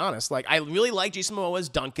perfectly honest. Like, I really like Jason Momoa's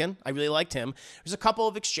Duncan. I really liked him. There's a couple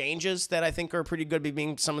of exchanges that I think are pretty good,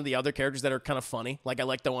 being some of the other characters that are kind of funny. Like, I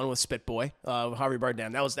like the one with Spit Boy, Harvey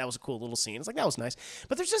Bardem. That was a cool little scene. It's like, that was nice.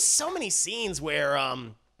 But there's just so many scenes where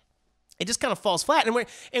it just kind of falls flat, and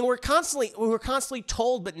we're constantly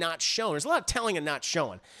told but not shown. There's a lot of telling and not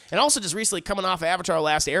showing. And also, just recently coming off of Avatar: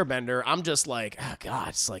 Last Airbender, I'm just like, oh god,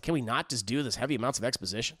 it's like, can we not just do this heavy amounts of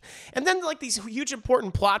exposition? And then like these huge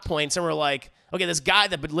important plot points, and we're like, okay, this guy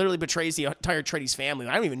that literally betrays the entire Atreides family.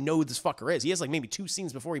 I don't even know who this fucker is. He has like maybe 2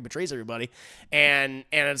 scenes before he betrays everybody, and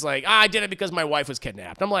it's like, I did it because my wife was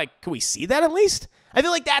kidnapped. I'm like, can we see that at least? I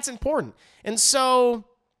feel like that's important, and so.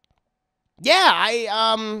 Yeah,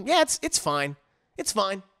 it's fine. It's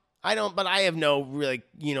fine. But I have no really,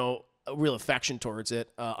 real affection towards it.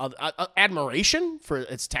 Admiration for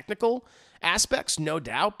its technical aspects, no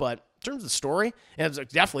doubt. But in terms of the story, and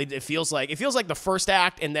it feels like the first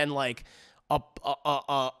act, and then like a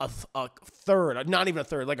third, not even a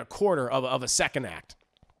third, like a quarter of a second act.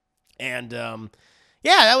 And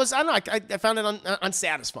Yeah, that was, I don't know, I found it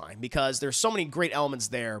unsatisfying because there's so many great elements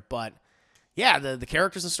there, but yeah, the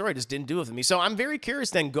characters and story just didn't do it for me. So I'm very curious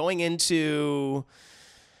then going into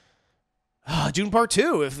Dune Part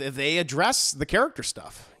 2 if they address the character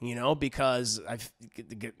stuff, because I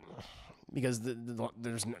think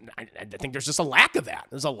there's just a lack of that.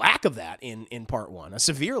 There's a lack of that in Part 1, a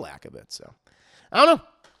severe lack of it. So I don't know.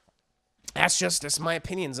 That's my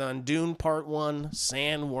opinions on Dune Part 1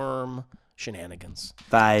 Sandworm shenanigans.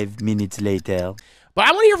 5 minutes later. But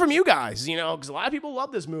I want to hear from you guys, because a lot of people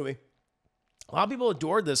love this movie. A lot of people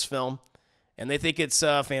adored this film, and they think it's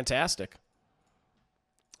fantastic.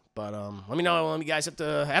 But let me know what you guys have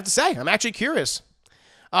to say. I'm actually curious.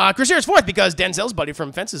 Chris here is fourth because Denzel's buddy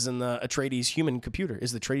from Fences in the Atreides human computer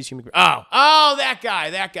is the Atreides human computer. Oh, that guy.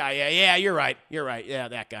 Yeah, you're right. Yeah,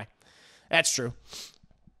 that guy. That's true.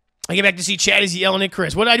 I get back to see Chad is yelling at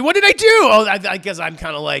Chris. What did I do? Oh, I guess I'm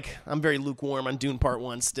kind of like, I'm very lukewarm on Dune Part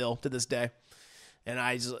 1 still to this day. And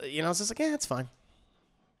I just, it's just like, yeah, it's fine.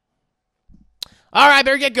 All right,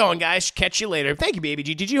 better get going, guys. Catch you later. Thank you, Baby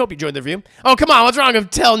G. Did you hope you enjoyed the review? Oh, come on. What's wrong with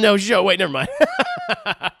Tell No Show? Wait, never mind.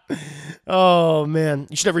 Oh, man.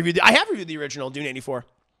 You should have reviewed I have reviewed the original Dune 84.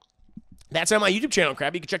 That's on my YouTube channel,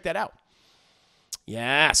 Crab. You can check that out.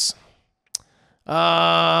 Yes.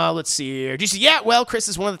 Let's see here. Yeah, well, Chris,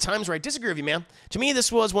 is one of the times where I disagree with you, man. To me,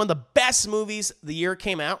 this was one of the best movies the year it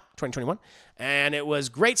came out, 2021, and it was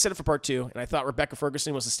great setup for Part 2, and I thought Rebecca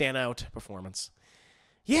Ferguson was a standout performance.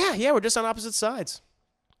 Yeah, we're just on opposite sides.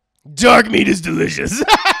 Dark meat is delicious.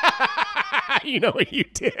 You know what you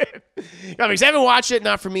did. I haven't watched it,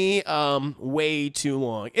 not for me, way too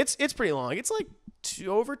long. It's pretty long. It's like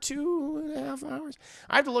over 2.5 hours.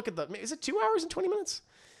 I have to look at is it 2 hours and 20 minutes?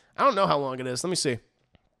 I don't know how long it is. Let me see.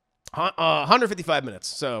 155 minutes.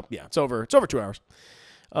 So yeah, it's over 2 hours.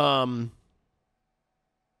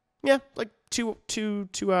 Yeah, like two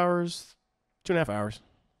hours, 2.5 hours.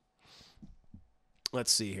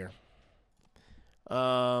 Let's see here.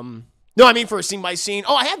 No, I mean for a scene by scene.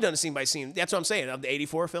 Oh, I have done a scene by scene. That's what I'm saying. Of the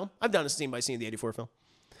 84 film. I've done a scene by scene of the 84 film.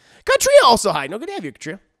 Katria also hi. No, good to have you,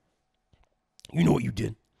 Katria. You know what you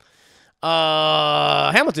did.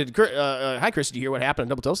 Hamilton, hi Chris, did you hear what happened on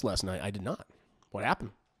Double Toast last night? I did not. What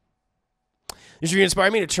happened? This review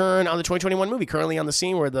inspired me to turn on the 2021 movie, currently on the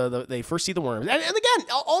scene where they first see the worms. And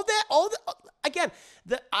again,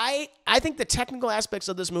 I think the technical aspects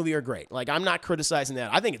of this movie are great. Like, I'm not criticizing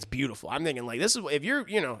that. I think it's beautiful. I'm thinking, like, this is, if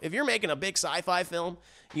you're making a big sci-fi film,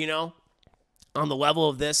 on the level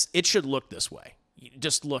of this, it should look this way.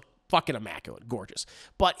 Just look fucking immaculate, gorgeous.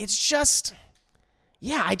 But it's just,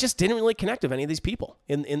 yeah, I just didn't really connect with any of these people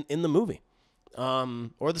in the movie,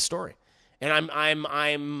 or the story. And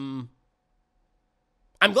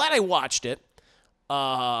I'm glad I watched it,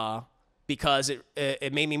 because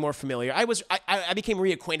it made me more familiar. I became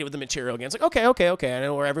reacquainted with the material again. It's like, okay. I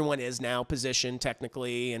know where everyone is now, positioned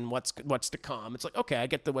technically, and what's to come. It's like, okay, I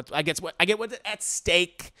get what's at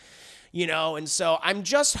stake, And so I'm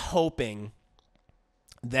just hoping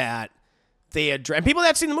that they address, and people that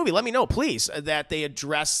have seen the movie, let me know, please, that they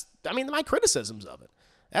address, my criticisms of it.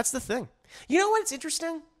 That's the thing. You know what? It's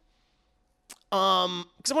interesting.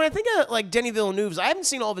 Because when I think of, like, Denis Villeneuve, I haven't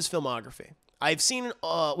seen all of his filmography. I've seen,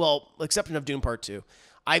 exception of Dune Part 2,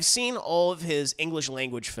 I've seen all of his English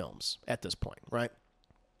language films at this point, right?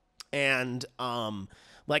 And,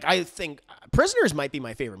 I think Prisoners might be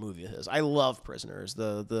my favorite movie of his. I love Prisoners,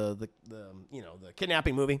 the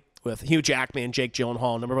kidnapping movie with Hugh Jackman, Jake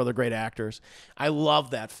Gyllenhaal, a number of other great actors. I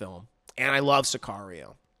love that film, and I love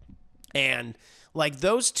Sicario. And,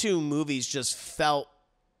 those two movies just felt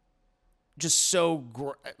just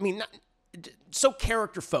so, so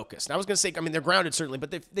character focused. I was going to say, they're grounded certainly, but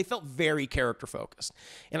they felt very character focused.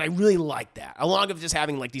 And I really liked that. Along with just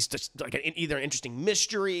having these, either an interesting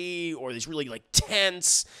mystery or these really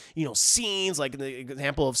tense, scenes, like in the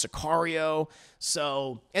example of Sicario.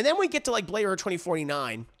 So, and then we get to Blade Runner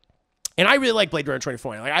 2049. And I really like Blade Runner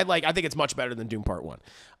 2049. I think it's much better than Dune Part 1.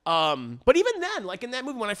 But even then, in that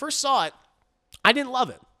movie, when I first saw it, I didn't love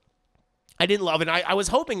it. I was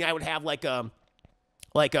hoping I would have kind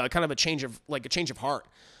of a change of heart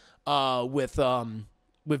with Dune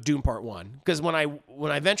Part 1, because when I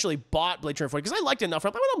eventually bought Blade Runner 40, because I liked it enough,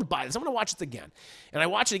 I'm going to buy this. I'm going to watch it again, and I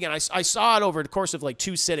watched it again. I saw it over the course of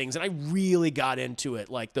 2 sittings, and I really got into it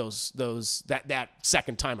that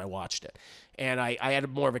second time I watched it, and I had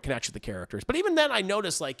more of a connection with the characters. But even then, I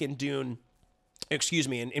noticed in Dune, in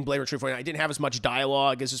Blade Runner 2049, I didn't have as much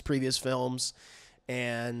dialogue as his previous films.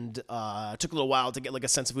 And it took a little while to get a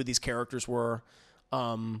sense of who these characters were.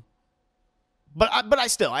 But I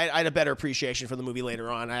still, I had a better appreciation for the movie later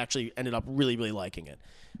on. I actually ended up really, really liking it.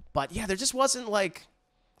 But yeah, there just wasn't like,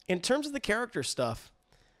 in terms of the character stuff,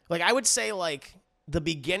 like I would say like the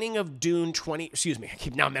beginning of Dune 20, excuse me, I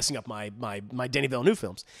keep now messing up my Denis Villeneuve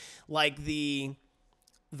films. Like the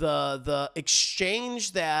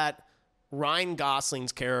exchange that Ryan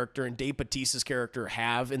Gosling's character and Dave Bautista's character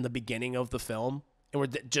have in the beginning of the film,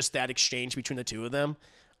 and just that exchange between the two of them,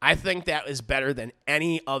 I think that is better than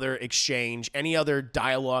any other exchange, any other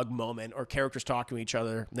dialogue moment or characters talking to each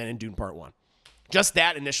other than in Dune Part 1. Just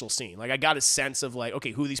that initial scene. Like, I got a sense of, like,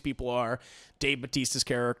 okay, who these people are. Dave Bautista's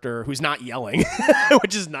character, who's not yelling,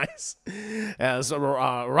 which is nice. So,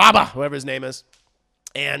 Rabba, whoever his name is.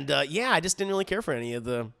 And, yeah, I just didn't really care for any of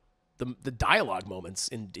the dialogue moments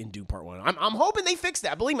in Dune Part 1. I'm hoping they fix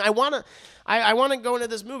that. Believe me, I wanna go into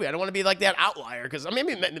this movie. I don't want to be like that outlier, because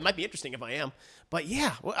maybe it might be interesting if I am. But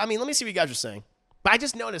yeah, well, I mean, let me see what you guys are saying. But I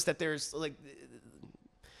just noticed that there's like,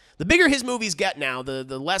 the bigger his movies get now, the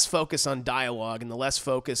less focus on dialogue and the less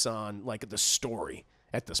focus on like the story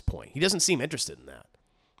at this point. He doesn't seem interested in that.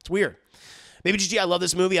 It's weird. Baby GG, I love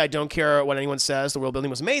this movie. I don't care what anyone says. The world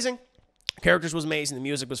building was amazing. Characters was amazing. The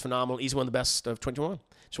music was phenomenal. Easily one of the best of 2021.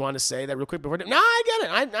 Just wanted to say that real quick before. No, I get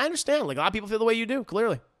it. I understand. Like, a lot of people feel the way you do,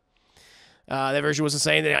 clearly. That version wasn't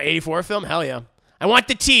saying that 84 film? Hell yeah. I want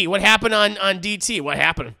the T. What happened on DT? What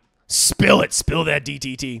happened? Spill it. Spill that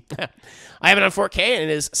DTT. I have it on 4K, and it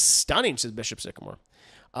is stunning, says Bishop Sycamore.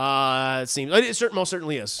 It seems it most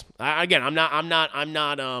certainly is. Again, I'm not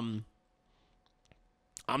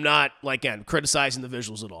like, again, criticizing the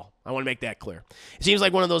visuals at all. I want to make that clear. It seems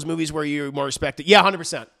like one of those movies where you're more respected. Yeah,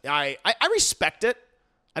 100%. I respect it.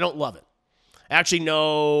 I don't love it. I actually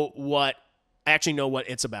know what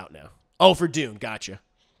it's about now. Oh, for Dune. Gotcha.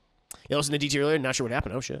 You listened to DT earlier? Not sure what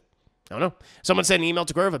happened. Oh, shit. I don't know. Someone sent an email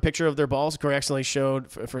to Corey of a picture of their balls. Corey accidentally showed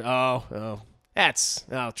that's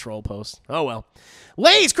troll post. Oh, well.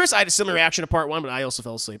 Lays, Chris, I had a similar reaction to Part 1, but I also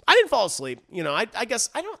fell asleep. I didn't fall asleep. You know, I guess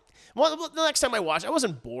I don't. Well, the next time I watched, I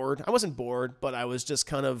wasn't bored. But I was just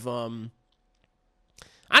kind of,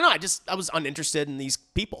 I don't know. I was uninterested in these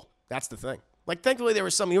people. That's the thing. Like, thankfully, there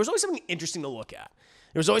was always something interesting to look at.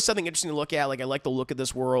 Like, I like the look of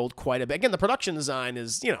this world quite a bit. Again, the production design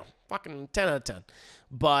is, fucking 10 out of 10.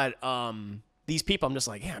 But these people, I'm just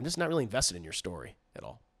like, yeah, I'm just not really invested in your story at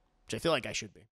all, which I feel like I should be.